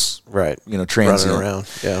somewhere else, right? Transient running around,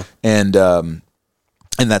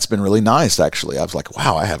 and that's been really nice. Actually, I was like,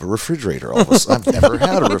 wow, I have a refrigerator. All of a sudden, I've never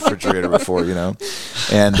had a refrigerator before,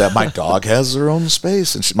 And my dog has her own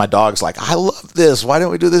space, and my dog's like, I love this. Why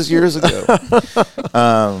didn't we do this years ago?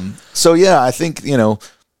 So yeah, I think you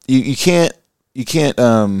can't.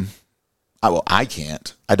 I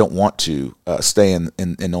can't. I don't want to stay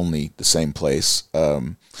in only the same place.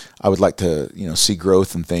 I would like to, see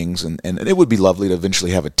growth and things, and it would be lovely to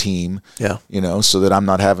eventually have a team. Yeah. So that I'm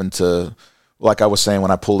not having to, like I was saying,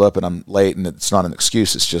 when I pulled up and I'm late, and it's not an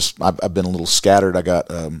excuse. It's just I've been a little scattered. I got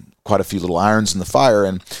quite a few little irons in the fire,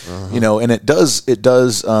 and and it does.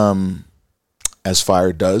 As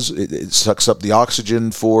fire does, it sucks up the oxygen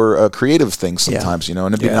for creative things sometimes, and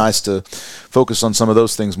it'd be nice to focus on some of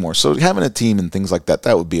those things more. So having a team and things like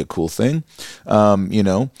that would be a cool thing,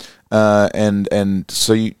 and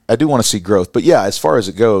so I do want to see growth. But yeah, as far as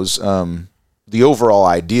it goes, the overall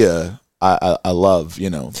idea, I love,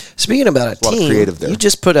 Speaking about a team, creative there. You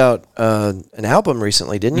just put out an album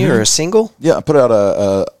recently, didn't you, or a single? Yeah, I put out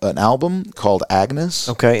an album called Agnes.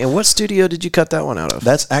 Okay, and what studio did you cut that one out of?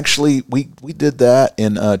 That's actually, we did that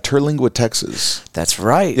in Terlingua, Texas. That's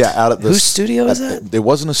right. Yeah, out at whose studio is that? It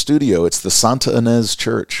wasn't a studio. It's the Santa Ynez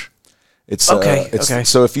Church. It's Okay.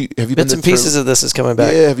 So if you have you been Bits to and pieces of this is coming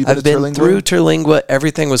back. Yeah, have you been I've to been Terlingua? through Terlingua.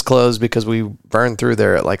 Everything was closed because we burned through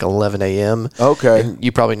there at like 11 a.m. Okay. And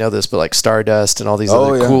you probably know this, but like Stardust and all these Oh,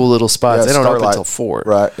 other yeah. cool little spots, Yeah, they don't open Starlight. until 4.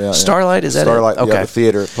 Right. Yeah. Starlight, is that Starlight? it? Okay. Yeah, the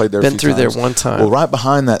theater. Played there. Been a few through there times. one time. Well, right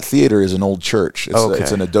behind that theater is an old church.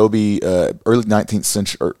 It's an Adobe early 19th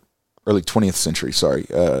century or early 20th century. Sorry,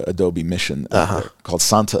 Adobe mission called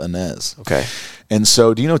Santa Ynez. Okay. And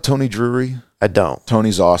so, do you know Tony Drury? I don't.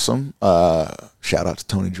 Tony's awesome. Shout out to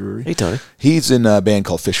Tony Drury. Hey, Tony. He's in a band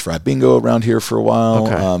called Fish Fry Bingo around here for a while,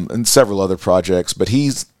 and several other projects. But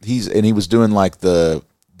he was doing like the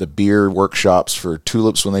beer workshops for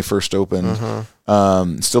Tulips when they first opened.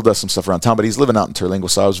 Still does some stuff around town, but he's living out in Terlingua.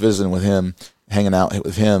 So I was visiting with him, hanging out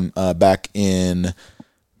with him back in.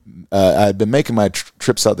 I'd been making my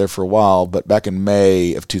trips out there for a while, but back in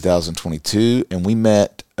May of 2022, and we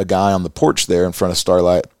met a guy on the porch there in front of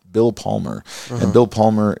Starlight, Bill Palmer. And Bill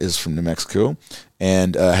Palmer is from New Mexico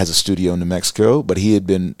and has a studio in New Mexico, but he had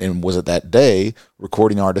been and was at that day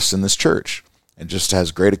recording artists in this church and just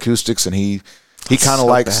has great acoustics. And he kind of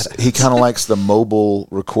likes the mobile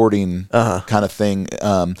recording kind of thing.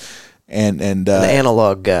 And An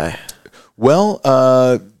analog guy. Well,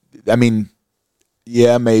 I mean,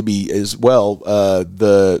 yeah, maybe as well.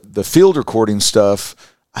 The field recording stuff,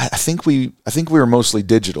 I think we were mostly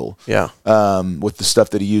digital. Yeah. With the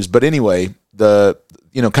stuff that he used, but anyway, the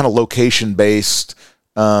kind of location based,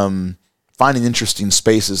 finding interesting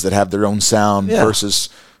spaces that have their own sound versus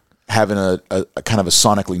having a kind of a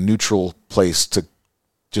sonically neutral place to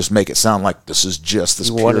just make it sound like this is just this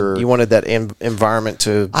pure. You wanted that environment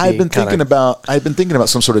to. I've been thinking about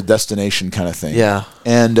some sort of destination kind of thing. Yeah.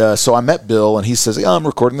 And so I met Bill, and he says, "Yeah, I'm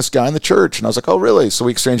recording this guy in the church," and I was like, "Oh, really?" So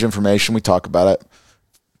we exchange information, we talk about it.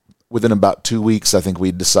 Within about 2 weeks, I think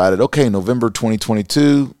we decided, okay, November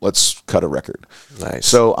 2022, let's cut a record. Nice.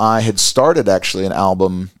 So I had started actually an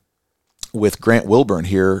album with Grant Wilburn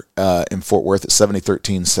here in Fort Worth at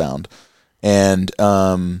 7013 Sound, and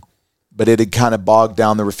but it had kind of bogged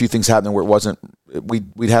down. There were a few things happening where it wasn't.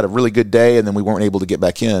 We'd had a really good day, and then we weren't able to get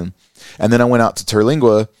back in. And then I went out to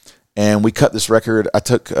Terlingua, and we cut this record. I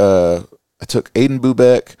took Aiden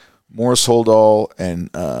Bubeck, Morris Holdall,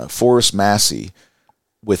 and Forrest Massey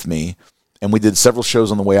with me, and we did several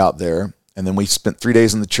shows on the way out there, and then we spent 3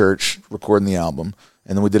 days in the church recording the album,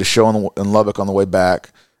 and then we did a show in Lubbock on the way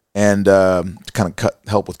back, and to kind of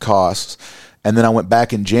help with costs. And then I went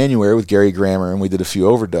back in January with Gary Grammer, and we did a few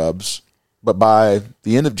overdubs. But by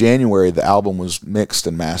the end of January, the album was mixed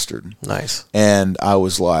and mastered. Nice. And I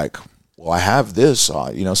was like, well, I have this, so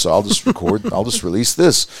I'll just record, I'll just release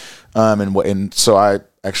this. And so I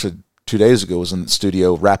actually 2 days ago was in the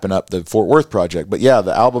studio wrapping up the Fort Worth project. But yeah,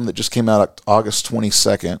 the album that just came out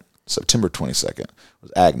September 22nd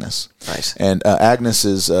was Agnes. Nice. And Agnes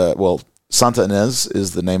is, Santa Ynez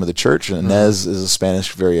is the name of the church, and Ynez is a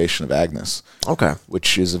Spanish variation of Agnes. Okay.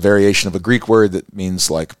 Which is a variation of a Greek word that means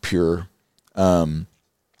like pure.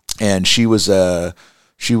 And she was a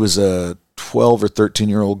 12 or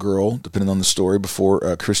 13-year-old girl, depending on the story,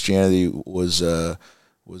 before Christianity was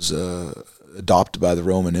adopted by the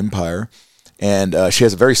Roman Empire. And she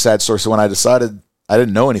has a very sad story. So when I decided, I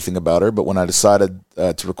didn't know anything about her, but when I decided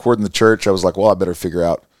to record in the church, I was like, well, I better figure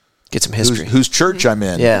out get some history. Whose church I'm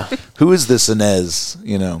in. Yeah. Who is this Ynez,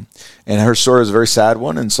 And her story is a very sad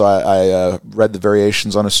one, and so I read the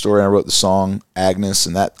variations on her story, and I wrote the song Agnes,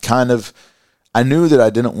 and that kind of, I knew that I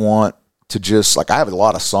didn't want to just, I have a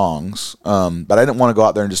lot of songs, but I didn't want to go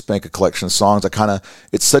out there and just make a collection of songs.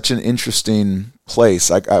 It's such an interesting place,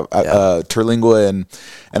 Terlingua, and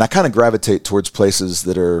I kind of gravitate towards places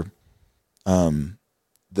that are,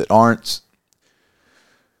 that aren't,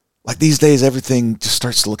 like these days, everything just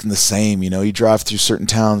starts looking the same. You drive through certain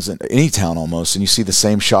towns, any town almost, and you see the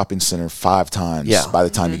same shopping center 5 times. Yeah. By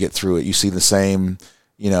the time you get through it, you see the same,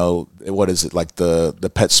 what is it, like the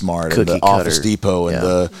PetSmart and the Office Depot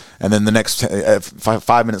and then the next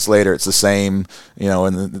 5 minutes later, it's the same,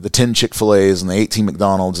 and the 10 Chick-fil-A's and the 18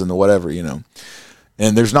 McDonald's and the whatever,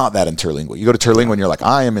 And there's not that in Terlingua. You go to Terlingua and you're like,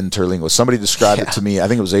 I am in Terlingua. Somebody described it to me. I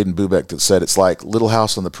think it was Aiden Bubeck that said it's like Little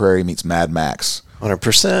House on the Prairie meets Mad Max.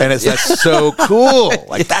 100%. And that's so cool.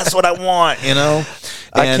 Like, that's what I want,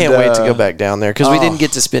 I can't wait to go back down there because we didn't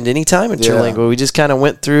get to spend any time in Terlingua. We just kind of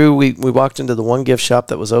went through. We walked into the one gift shop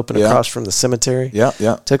that was open across from the cemetery. Yeah,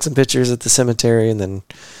 yeah. Took some pictures at the cemetery and then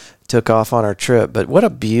took off on our trip. But what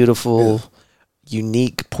a beautiful,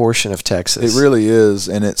 unique portion of Texas. It really is.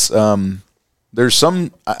 And it's, there's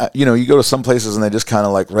some, you go to some places and they just kind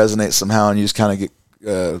of like resonate somehow, and you just kind of get,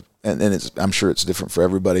 and it's, I'm sure it's different for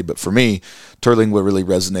everybody, but for me, Terlingua really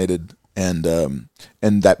resonated, and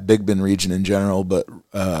that Big Bend region in general. But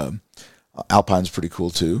Alpine's pretty cool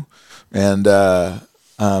too. And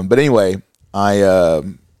but anyway, I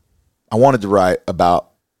wanted to write about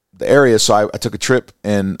the area, so I took a trip,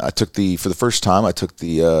 and for the first time I took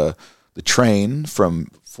the train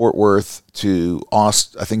from Fort Worth to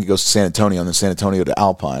Austin. I think it goes to San Antonio, and then San Antonio to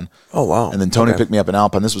Alpine. Oh, wow. And then Tony picked me up in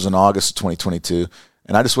Alpine. This was in August of 2022.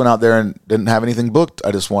 And I just went out there and didn't have anything booked.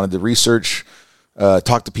 I just wanted to research,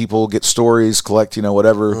 talk to people, get stories, collect,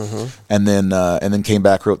 whatever. And then came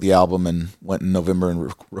back, wrote the album, and went in November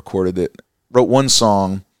and recorded it. Wrote one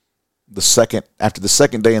song after the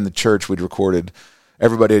second day in the church we'd recorded.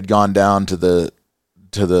 Everybody had gone down to the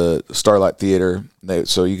Starlight Theater,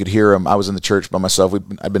 so you could hear them. I was in the church by myself.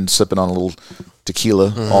 I've been sipping on a little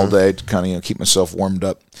tequila all day to kind of keep myself warmed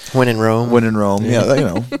up. When in Rome,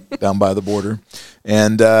 yeah, down by the border,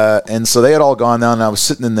 and so they had all gone down, and I was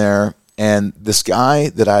sitting in there, and this guy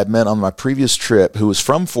that I had met on my previous trip, who was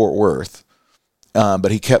from Fort Worth,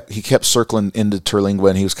 but he kept circling into Terlingua,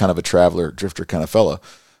 and he was kind of a traveler, drifter kind of fella,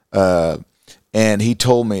 and he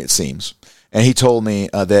told me, it seems. And he told me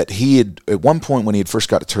that he had, at one point when he had first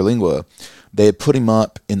got to Terlingua, they had put him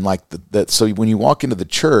up in like so when you walk into the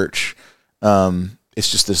church,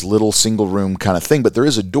 it's just this little single room kind of thing, but there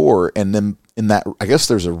is a door, and then in that, I guess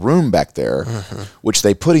there's a room back there, which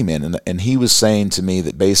they put him in. And he was saying to me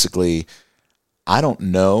that basically, I don't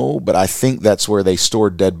know, but I think that's where they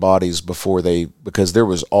stored dead bodies because there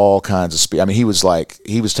was all kinds of, he was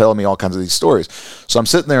telling me all kinds of these stories. So I'm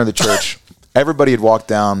sitting there in the church, everybody had walked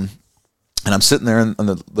down, and I'm sitting there in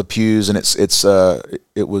the pews, and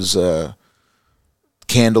it was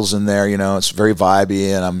candles in there, it's very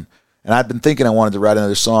vibey, and I'd been thinking I wanted to write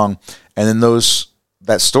another song, and then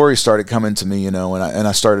that story started coming to me, and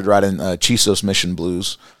I started writing Chisos Mission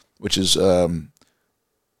Blues, which is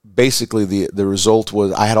basically the result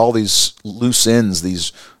was I had all these loose ends,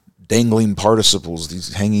 these dangling participles,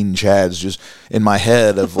 these hanging chads just in my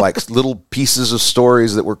head of like little pieces of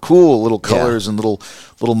stories that were cool, little colors and little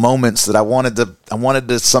moments that I wanted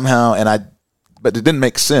to somehow, but it didn't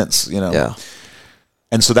make sense, Yeah.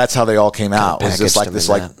 And so that's how they all came out. It was just like this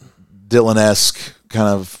like Dylan-esque kind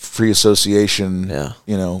of free association, but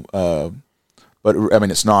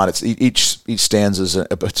it's not. It's each stanza is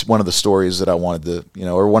it's one of the stories that I wanted to,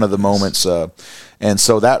 or one of the moments, and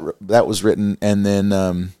so that was written, and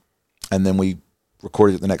then we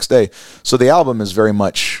recorded it the next day. So the album is very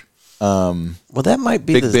much that might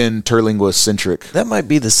be Big Ben Terlingua centric. That might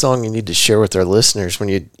be the song you need to share with our listeners when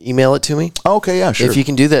you email it to me. Oh, okay, yeah, sure. If you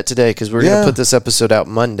can do that today, because we're going to put this episode out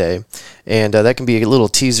Monday, and that can be a little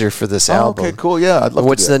teaser for this album. Okay, cool. Yeah, I'd love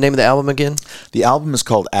What's the name of the album again? The album is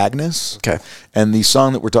called Agnes. Okay. And the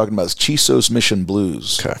song that we're talking about is Chisos Mission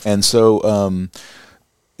Blues. Okay. And so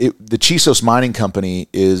the Chisos Mining Company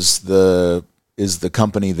is the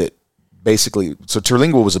company that basically, so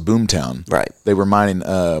Terlingua was a boom town. Right. They were mining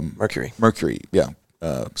Mercury, yeah.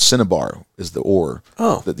 Cinnabar is the ore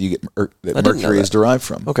that you get that mercury is derived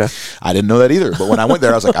from. Okay. I didn't know that either, but when I went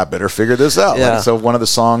there, I was like, I better figure this out. Yeah. Like, so one of the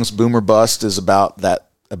songs, Boom or Bust, is about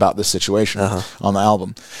this situation on the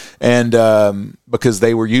album, and because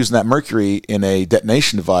they were using that mercury in a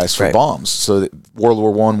detonation device for bombs. So that World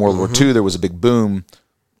War I, World War II, there was a big boom.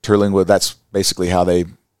 Terlingua, that's basically how they,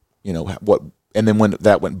 and then when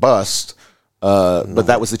that went bust. But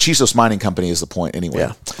that was the Chisos Mining Company is the point anyway.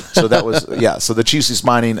 Yeah. So that was, so the Chisos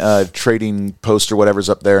Mining trading post or whatever's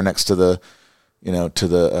up there next to the, to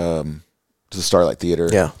the Starlight Theater.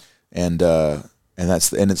 Yeah. And the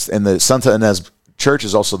Santa Ynez Church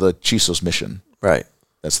is also the Chisos Mission. Right.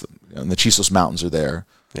 That's and the Chisos Mountains are there.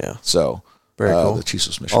 Yeah. So very cool. The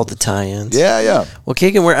Chisos Mission. All the tie-ins. Yeah. Well,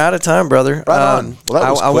 Keegan, we're out of time, brother. Right on. Well,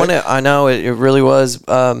 that was quick. I know it really was.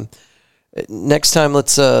 Next time,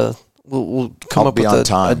 let's we'll come up with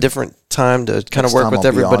a different time to kind of work with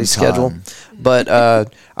everybody's schedule. But I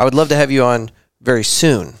would love to have you on very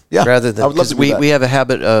soon. Yeah, rather than, I would love to do that. We have a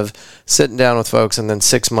habit of sitting down with folks and then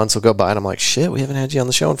 6 months will go by and I'm like, shit, we haven't had you on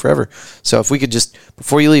the show in forever. So if we could just,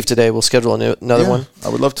 before you leave today, we'll schedule another one. I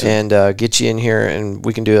would love to. And get you in here and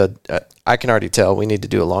we can do I can already tell we need to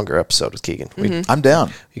do a longer episode with Keegan. I'm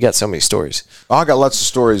down. You got so many stories. Oh, I got lots of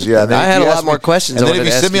stories. Yeah, I had a lot more questions. And then if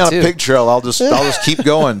you send me on a pig trail, I'll just keep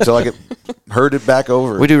going until I get herded back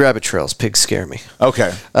over. We do rabbit trails. Pigs scare me.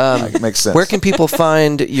 Okay, makes sense. Where can people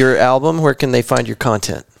find your album? Where can they find your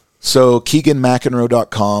content? So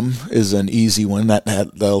KeeganMcInroe.com is an easy one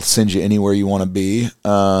that'll send you anywhere you want to be.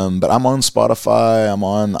 But I'm on Spotify, I'm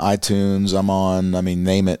on iTunes,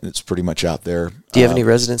 name it. It's pretty much out there. Do you have any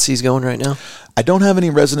residencies going right now? I don't have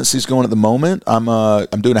any residencies going at the moment.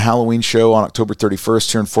 I'm doing a Halloween show on October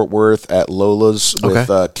 31st here in Fort Worth at Lola's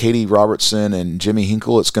with Katie Robertson and Jimmy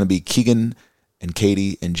Hinkle. It's going to be Keegan and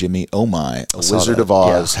Katie and Jimmy Oh My, a saw Wizard that. of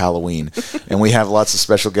Oz Halloween. And we have lots of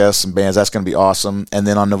special guests and bands. That's going to be awesome. And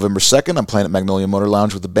then on November 2nd, I'm playing at Magnolia Motor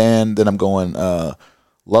Lounge with the band. Then I'm going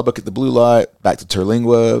Lubbock at the Blue Light, back to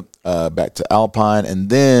Terlingua, back to Alpine, and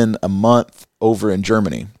then a month over in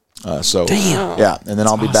Germany. Yeah, and then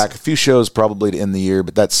I'll be back a few shows probably to end the year,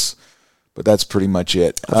 but that's pretty much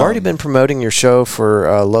it. I've already been promoting your show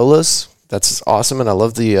for Lola's. That's awesome, and I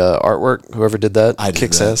love the artwork. Whoever did that, I did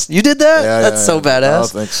kicks that. ass. You did that? Yeah, That's so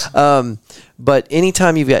badass. Oh, thanks. But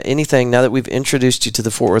anytime you've got anything, now that we've introduced you to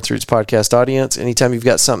the Fort Worth Roots podcast audience, anytime you've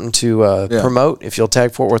got something to promote, if you'll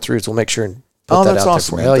tag Fort Worth Roots, we'll make sure and put that that's out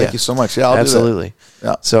awesome, there for man. you. Thank you so much. Yeah, I'll absolutely. do that.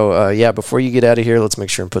 Yeah. So, before you get out of here, let's make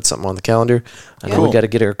sure and put something on the calendar. I know we got to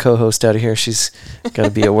get our co-host out of here. She's got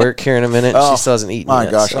to be at work here in a minute. She still hasn't eaten yet. My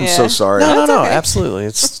gosh, I'm so sorry. No, absolutely.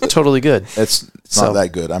 It's totally good. It's not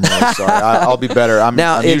that good. I'm really sorry. I'll be better. I'm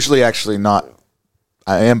usually actually not.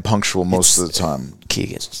 I am punctual most of the time.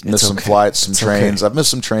 Keegan, Miss some flights, some trains. I've missed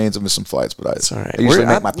some trains. I've missed some flights, but it's all right. I usually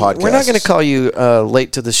make my podcast. We're not going to call you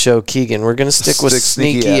late to the show, Keegan. We're going to stick with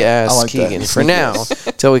sneaky ass like Keegan for now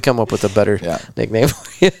until we come up with a better nickname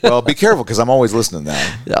for you. Well, be careful because I'm always listening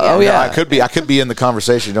now. I could be in the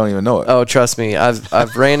conversation. You don't even know it. Oh, trust me.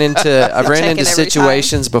 I've ran into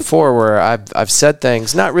situations before where I've said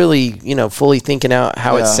things not really fully thinking out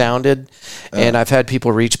how it sounded, and I've had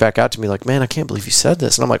people reach back out to me like, "Man, I can't believe you said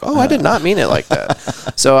this," and I'm like, "Oh, I did not mean it like that."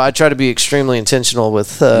 So I try to be extremely intentional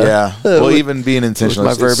with even being intentional,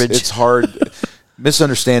 with my verbiage. It's hard.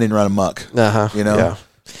 Misunderstanding run amok. Yeah.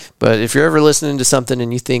 But if you're ever listening to something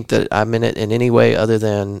and you think that I meant it in any way other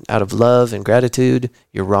than out of love and gratitude,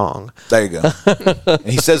 you're wrong. There you go. And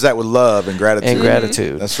he says that with love and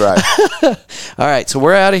gratitude. That's right. All right, so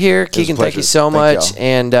we're out of here. Keegan, thank you so much.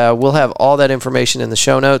 And we'll have all that information in the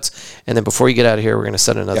show notes. And then before you get out of here, we're going to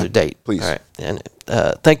set another date. Please. All right. And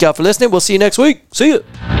thank y'all for listening. We'll see you next week. See you.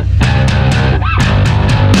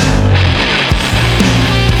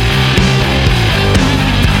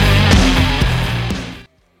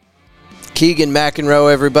 Keegan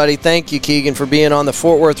McInroe, everybody. Thank you, Keegan, for being on the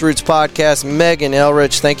Fort Worth Roots podcast. Megan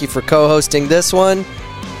Eilrich, thank you for co-hosting this one.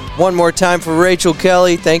 One more time for Rachel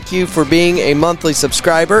Kelly. Thank you for being a monthly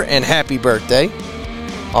subscriber, and happy birthday.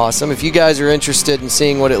 Awesome. If you guys are interested in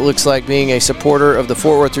seeing what it looks like being a supporter of the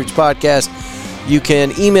Fort Worth Roots podcast, you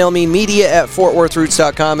can email me,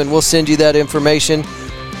 media@fortworthroots.com, and we'll send you that information.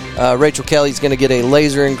 Rachel Kelly's going to get a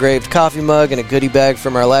laser-engraved coffee mug and a goodie bag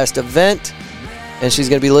from our last event. And she's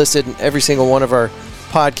going to be listed in every single one of our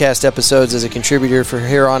podcast episodes as a contributor for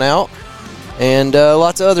here on out. And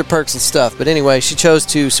lots of other perks and stuff. But anyway, she chose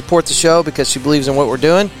to support the show because she believes in what we're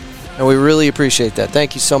doing. And we really appreciate that.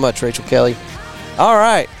 Thank you so much, Rachel Kelly. All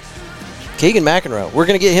right. Keegan McInroe. We're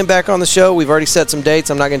going to get him back on the show. We've already set some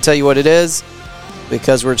dates. I'm not going to tell you what it is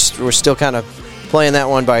because we're still kind of playing that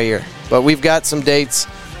one by ear. But we've got some dates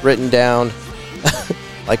written down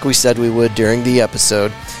like we said we would during the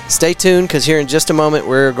episode. Stay tuned because here in just a moment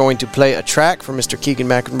we're going to play a track from Mr. Keegan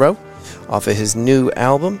McInroe off of his new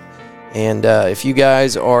album. And if you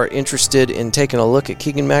guys are interested in taking a look at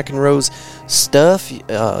Keegan McInroe's stuff,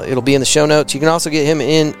 it'll be in the show notes. You can also get him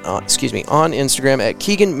on Instagram at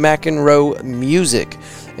Keegan McInroe Music.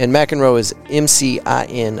 And McInroe is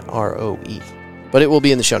McInroe. But it will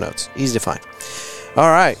be in the show notes. Easy to find. All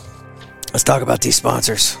right. Let's talk about these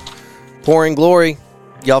sponsors. Pouring Glory.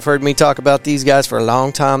 Y'all have heard me talk about these guys for a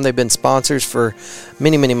long time. They've been sponsors for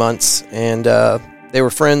many, many months. And they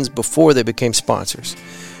were friends before they became sponsors.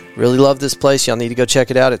 Really love this place. Y'all need to go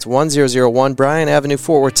check it out. It's 1001 Bryan Avenue,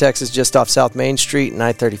 Fort Worth, Texas, just off South Main Street and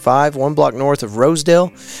I-35, 1 block north of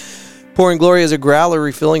Rosedale. Pouring Glory is a growler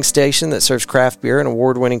refilling station that serves craft beer and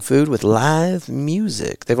award-winning food with live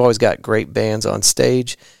music. They've always got great bands on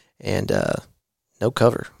stage and no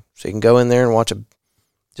cover. So you can go in there and watch a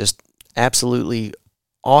just absolutely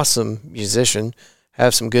awesome musician,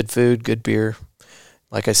 have some good food, good beer.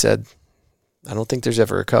 Like I said, I don't think there's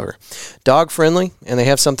ever a cover. Dog friendly, and they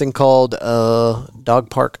have something called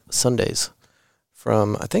Dog Park Sundays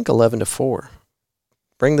from, I think, 11 to 4.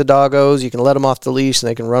 Bring the doggos. You can let them off the leash, and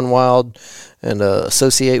they can run wild and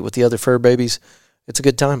associate with the other fur babies. It's a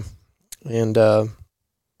good time. And you're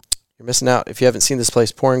missing out if you haven't seen this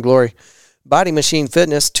place, Pouring Glory. Body Machine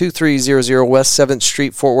Fitness, 2300 West 7th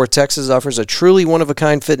Street, Fort Worth, Texas, offers a truly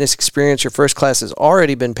one-of-a-kind fitness experience. Your first class has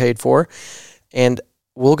already been paid for, and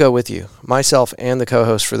we'll go with you. Myself and the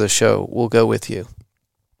co-host for the show will go with you.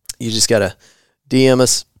 You just got to DM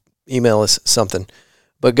us, email us, something.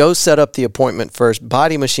 But go set up the appointment first.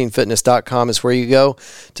 BodyMachineFitness.com is where you go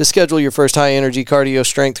to schedule your first high-energy cardio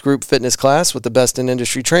strength group fitness class with the best in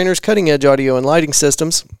industry trainers, cutting-edge audio and lighting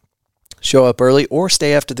systems, Show up early or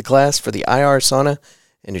stay after the class for the IR sauna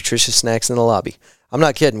and nutritious snacks in the lobby. I'm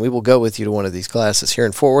not kidding. We will go with you to one of these classes here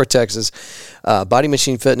in Fort Worth, Texas. Body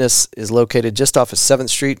Machine Fitness is located just off of 7th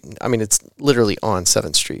Street. I mean, it's literally on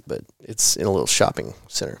 7th Street, but it's in a little shopping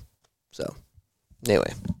center. So,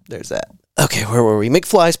 anyway, there's that. Okay, where were we?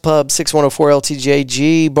 McFly's Pub, 6104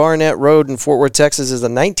 LTJG, Barnett Road in Fort Worth, Texas, is a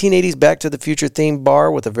 1980s Back to the Future themed bar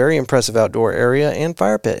with a very impressive outdoor area and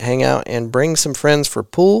fire pit. Hang out and bring some friends for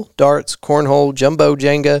pool, darts, cornhole, jumbo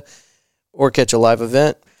Jenga, or catch a live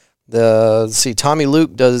event. Tommy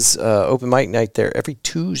Luke does open mic night there every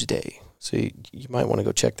Tuesday, so you might want to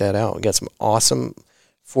go check that out. We got some awesome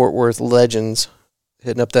Fort Worth legends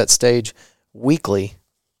hitting up that stage weekly.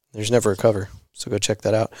 There's never a cover, so go check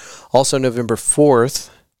that out. Also, November 4th,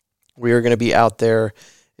 we are going to be out there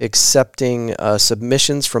accepting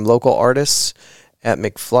submissions from local artists at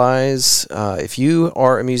McFly's. If you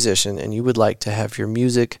are a musician and you would like to have your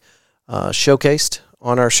music showcased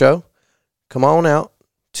on our show, come on out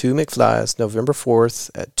to McFly's November 4th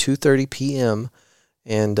at 2:30 p.m.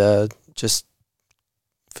 and just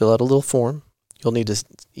fill out a little form. You'll need to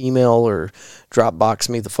email or Dropbox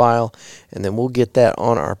me the file, and then we'll get that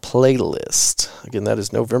on our playlist. Again, that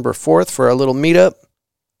is November 4th for our little meetup,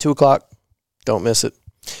 2 o'clock. Don't miss it.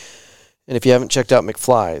 And if you haven't checked out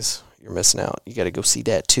McFly's, you're missing out. You got to go see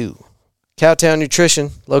that too. Cowtown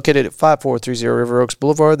Nutrition, located at 5430 River Oaks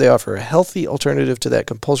Boulevard. They offer a healthy alternative to that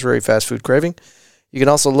compulsory fast food craving. You can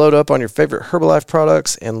also load up on your favorite Herbalife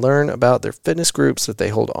products and learn about their fitness groups that they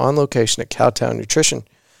hold on location at Cowtown Nutrition.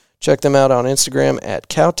 Check them out on Instagram at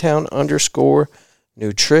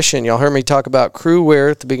Cowtown_nutrition. Y'all heard me talk about crew wear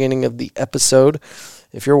at the beginning of the episode.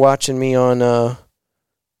 If you're watching me on,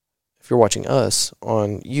 if you're watching us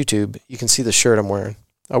on YouTube, you can see the shirt I'm wearing.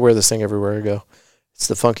 I wear this thing everywhere I go. It's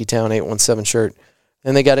the Funky Town 817 shirt.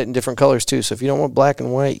 And they got it in different colors, too. So if you don't want black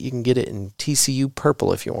and white, you can get it in TCU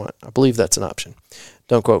purple if you want. I believe that's an option.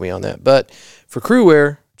 Don't quote me on that. But for crew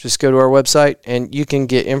wear, just go to our website, and you can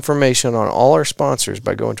get information on all our sponsors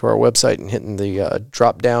by going to our website and hitting the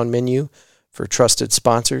drop-down menu for trusted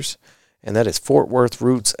sponsors. And that is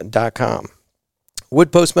fortworthroots.com.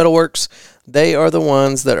 Woodpost Metalworks, they are the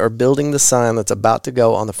ones that are building the sign that's about to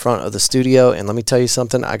go on the front of the studio. And let me tell you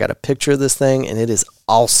something. I got a picture of this thing, and it is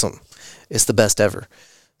awesome. It's the best ever.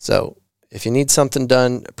 So if you need something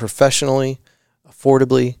done professionally,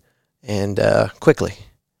 affordably, and quickly,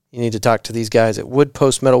 you need to talk to these guys at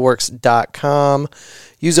woodpostmetalworks.com.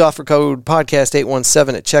 Use offer code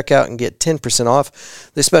podcast817 at checkout and get 10% off.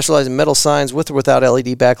 They specialize in metal signs with or without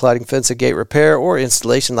LED backlighting, fence and gate repair, or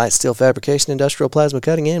installation, light steel fabrication, industrial plasma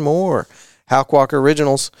cutting, and more. Houck Walker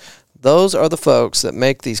Originals. Those are the folks that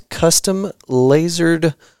make these custom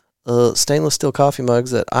lasered stainless steel coffee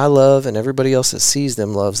mugs that I love, and everybody else that sees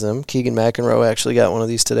them loves them. Keegan McInroe actually got one of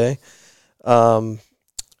these today.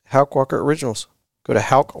 Houck Walker Originals. Go to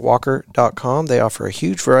houckwalker.com. They offer a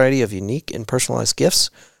huge variety of unique and personalized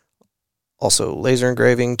gifts. Also, laser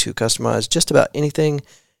engraving to customize just about anything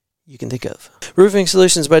you can think of. Roofing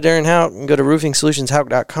Solutions by Darren Houck. You can go to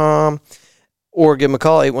roofingsolutionsHouck.com or give them a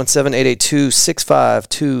call,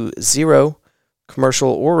 817-882-6520. Commercial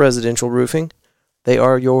or residential roofing. They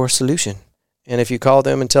are your solution. And if you call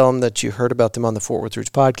them and tell them that you heard about them on the Fort Worth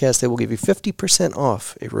Roots podcast, they will give you 50%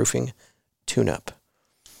 off a roofing tune-up.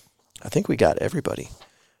 I think we got everybody.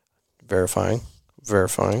 Verifying.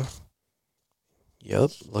 Yep,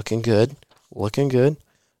 looking good.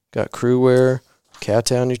 Got Crewwear,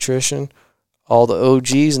 Cowtown Nutrition, all the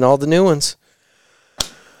OGs and all the new ones.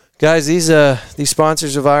 Guys, these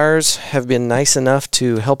sponsors of ours have been nice enough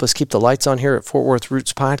to help us keep the lights on here at Fort Worth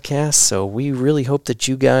Roots Podcast, so we really hope that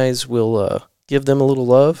you guys will give them a little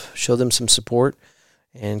love, show them some support,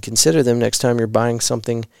 and consider them next time you're buying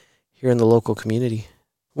something here in the local community.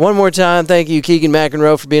 One more time, thank you, Keegan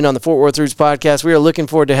McInroe, for being on the Fort Worth Roots Podcast. We are looking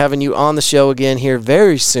forward to having you on the show again here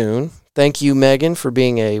very soon. Thank you, Megan, for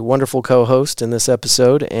being a wonderful co-host in this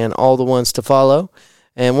episode and all the ones to follow.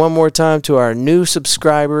 And one more time to our new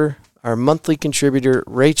subscriber, our monthly contributor,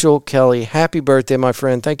 Rachel Kelly. Happy birthday, my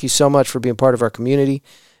friend. Thank you so much for being part of our community.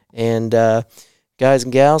 And guys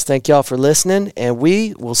and gals, thank y'all for listening, and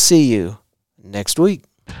we will see you next week.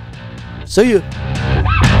 See you.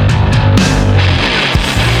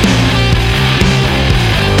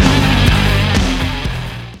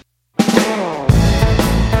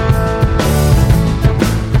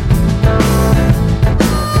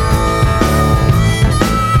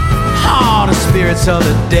 Spirits of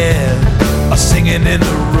the dead are singing in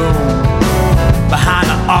the room behind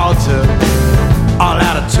the altar, all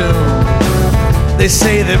out of tune. They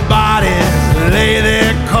say their bodies lay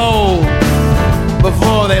there cold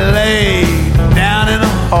before they lay down in a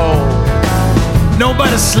hole.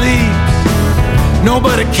 Nobody sleeps,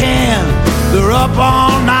 nobody can. They're up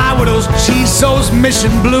all night with those Chisos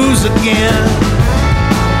mission blues again.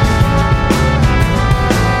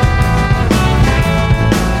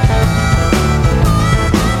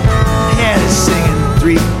 Yeah, they're singing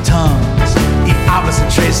 3 tongues, y hablas en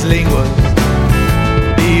 3 lenguas.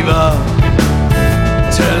 Viva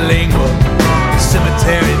Terlingua.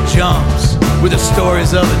 Cemetery jumps with the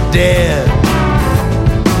stories of the dead,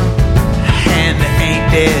 and they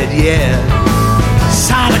ain't dead yet.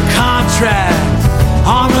 Sign a contract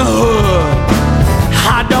on the hood.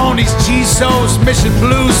 How don't these Chisos mission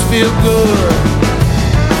blues feel good?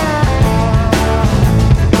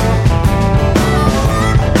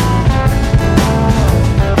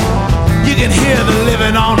 You can hear the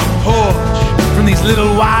living on a porch from these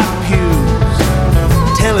little white pews,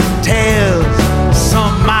 telling tales,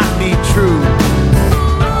 some might be true.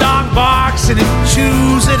 A dog barks and it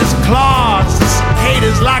chews at his claws. The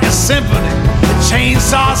cicadas like a symphony, the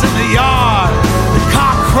chainsaws in the yard. The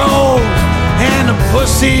cock crows and the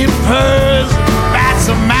pussy purrs. Bats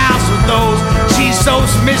a mouse with those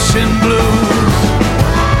Chisos mission blues.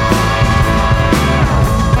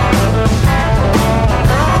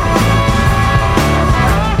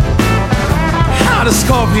 How the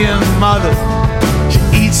scorpion mother, she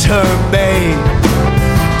eats her babe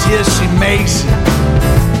till she makes it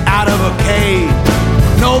out of a cave.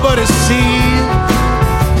 Nobody sees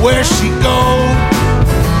where she goes.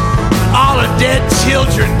 All her dead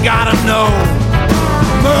children gotta know.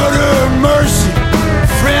 Murder, mercy,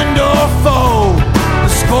 friend or foe. The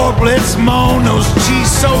scorblets moan those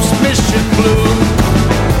Chisos mission blues.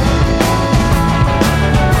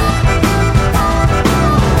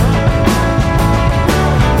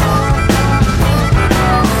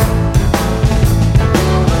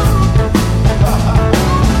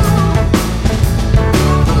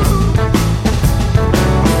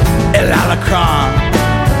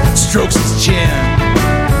 Strokes his chin,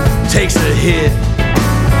 takes a hit,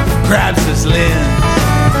 grabs his lens.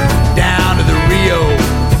 Down to the Rio,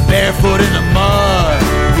 barefoot in the mud,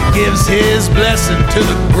 he gives his blessing to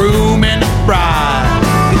the groom and the bride.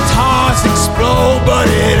 Guitars explode, but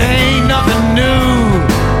it ain't nothing new.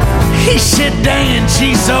 He's shit dangin'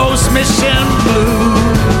 Chisos mission blues.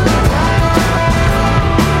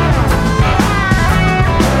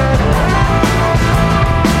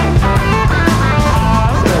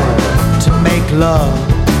 Love,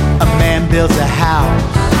 a man builds a house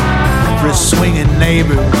for his swinging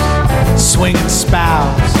neighbors, swinging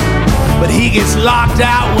spouse. But he gets locked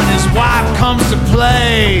out when his wife comes to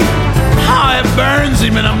play. How it burns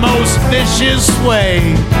him in a most vicious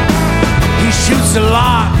way. He shoots a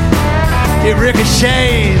lock, it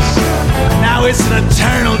ricochets. Now it's an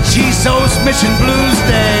eternal Chisos mission blues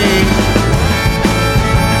day.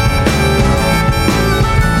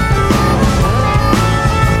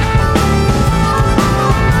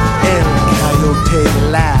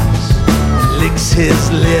 Laughs, licks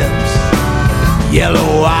his lips,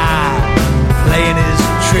 yellow eye, playing his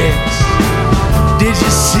tricks. Did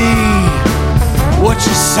you see what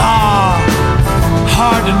you saw?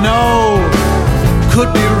 Hard to know,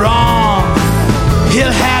 could be wrong.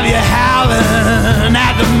 He'll have you howling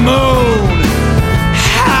at the moon,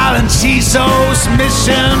 howling Chisos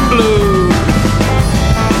mission blues.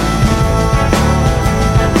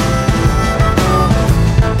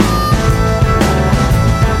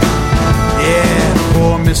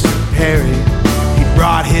 Mr. Perry, he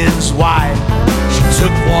brought his wife. She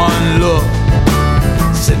took one look,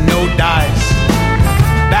 said no dice.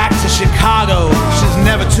 Back to Chicago, she's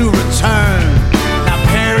never to return. Now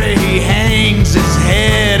Perry, he hangs his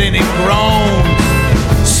head and he groans.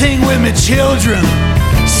 Sing with me, children,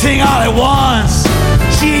 sing all at once.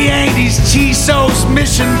 Gee, ain't these Chisos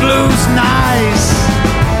mission blues nice?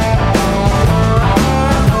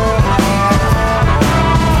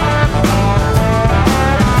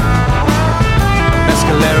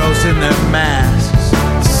 In their masks,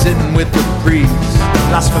 sitting with the priests.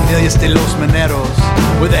 Las familias de los mineros,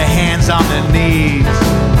 with their hands on their knees.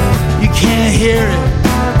 You can't hear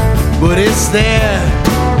it, but it's there.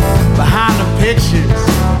 Behind the pictures,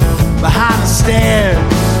 behind the stairs.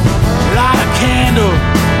 Light a candle,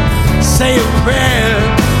 say a prayer.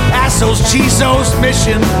 Ask those Chisos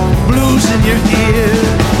mission blues in your ear.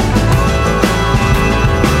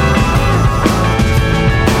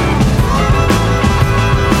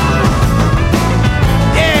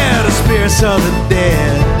 Spirits of the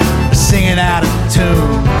dead singing out of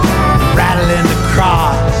tune, rattling the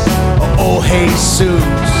cross of old Jesus.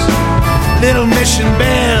 Little mission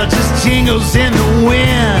bell just jingles in the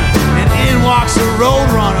wind, and in walks a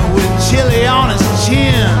roadrunner with chili on his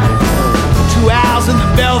chin. 2 owls in the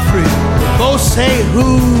belfry both say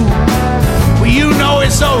who. Well, you know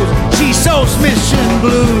it's those Chisos Mission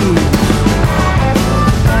Blues.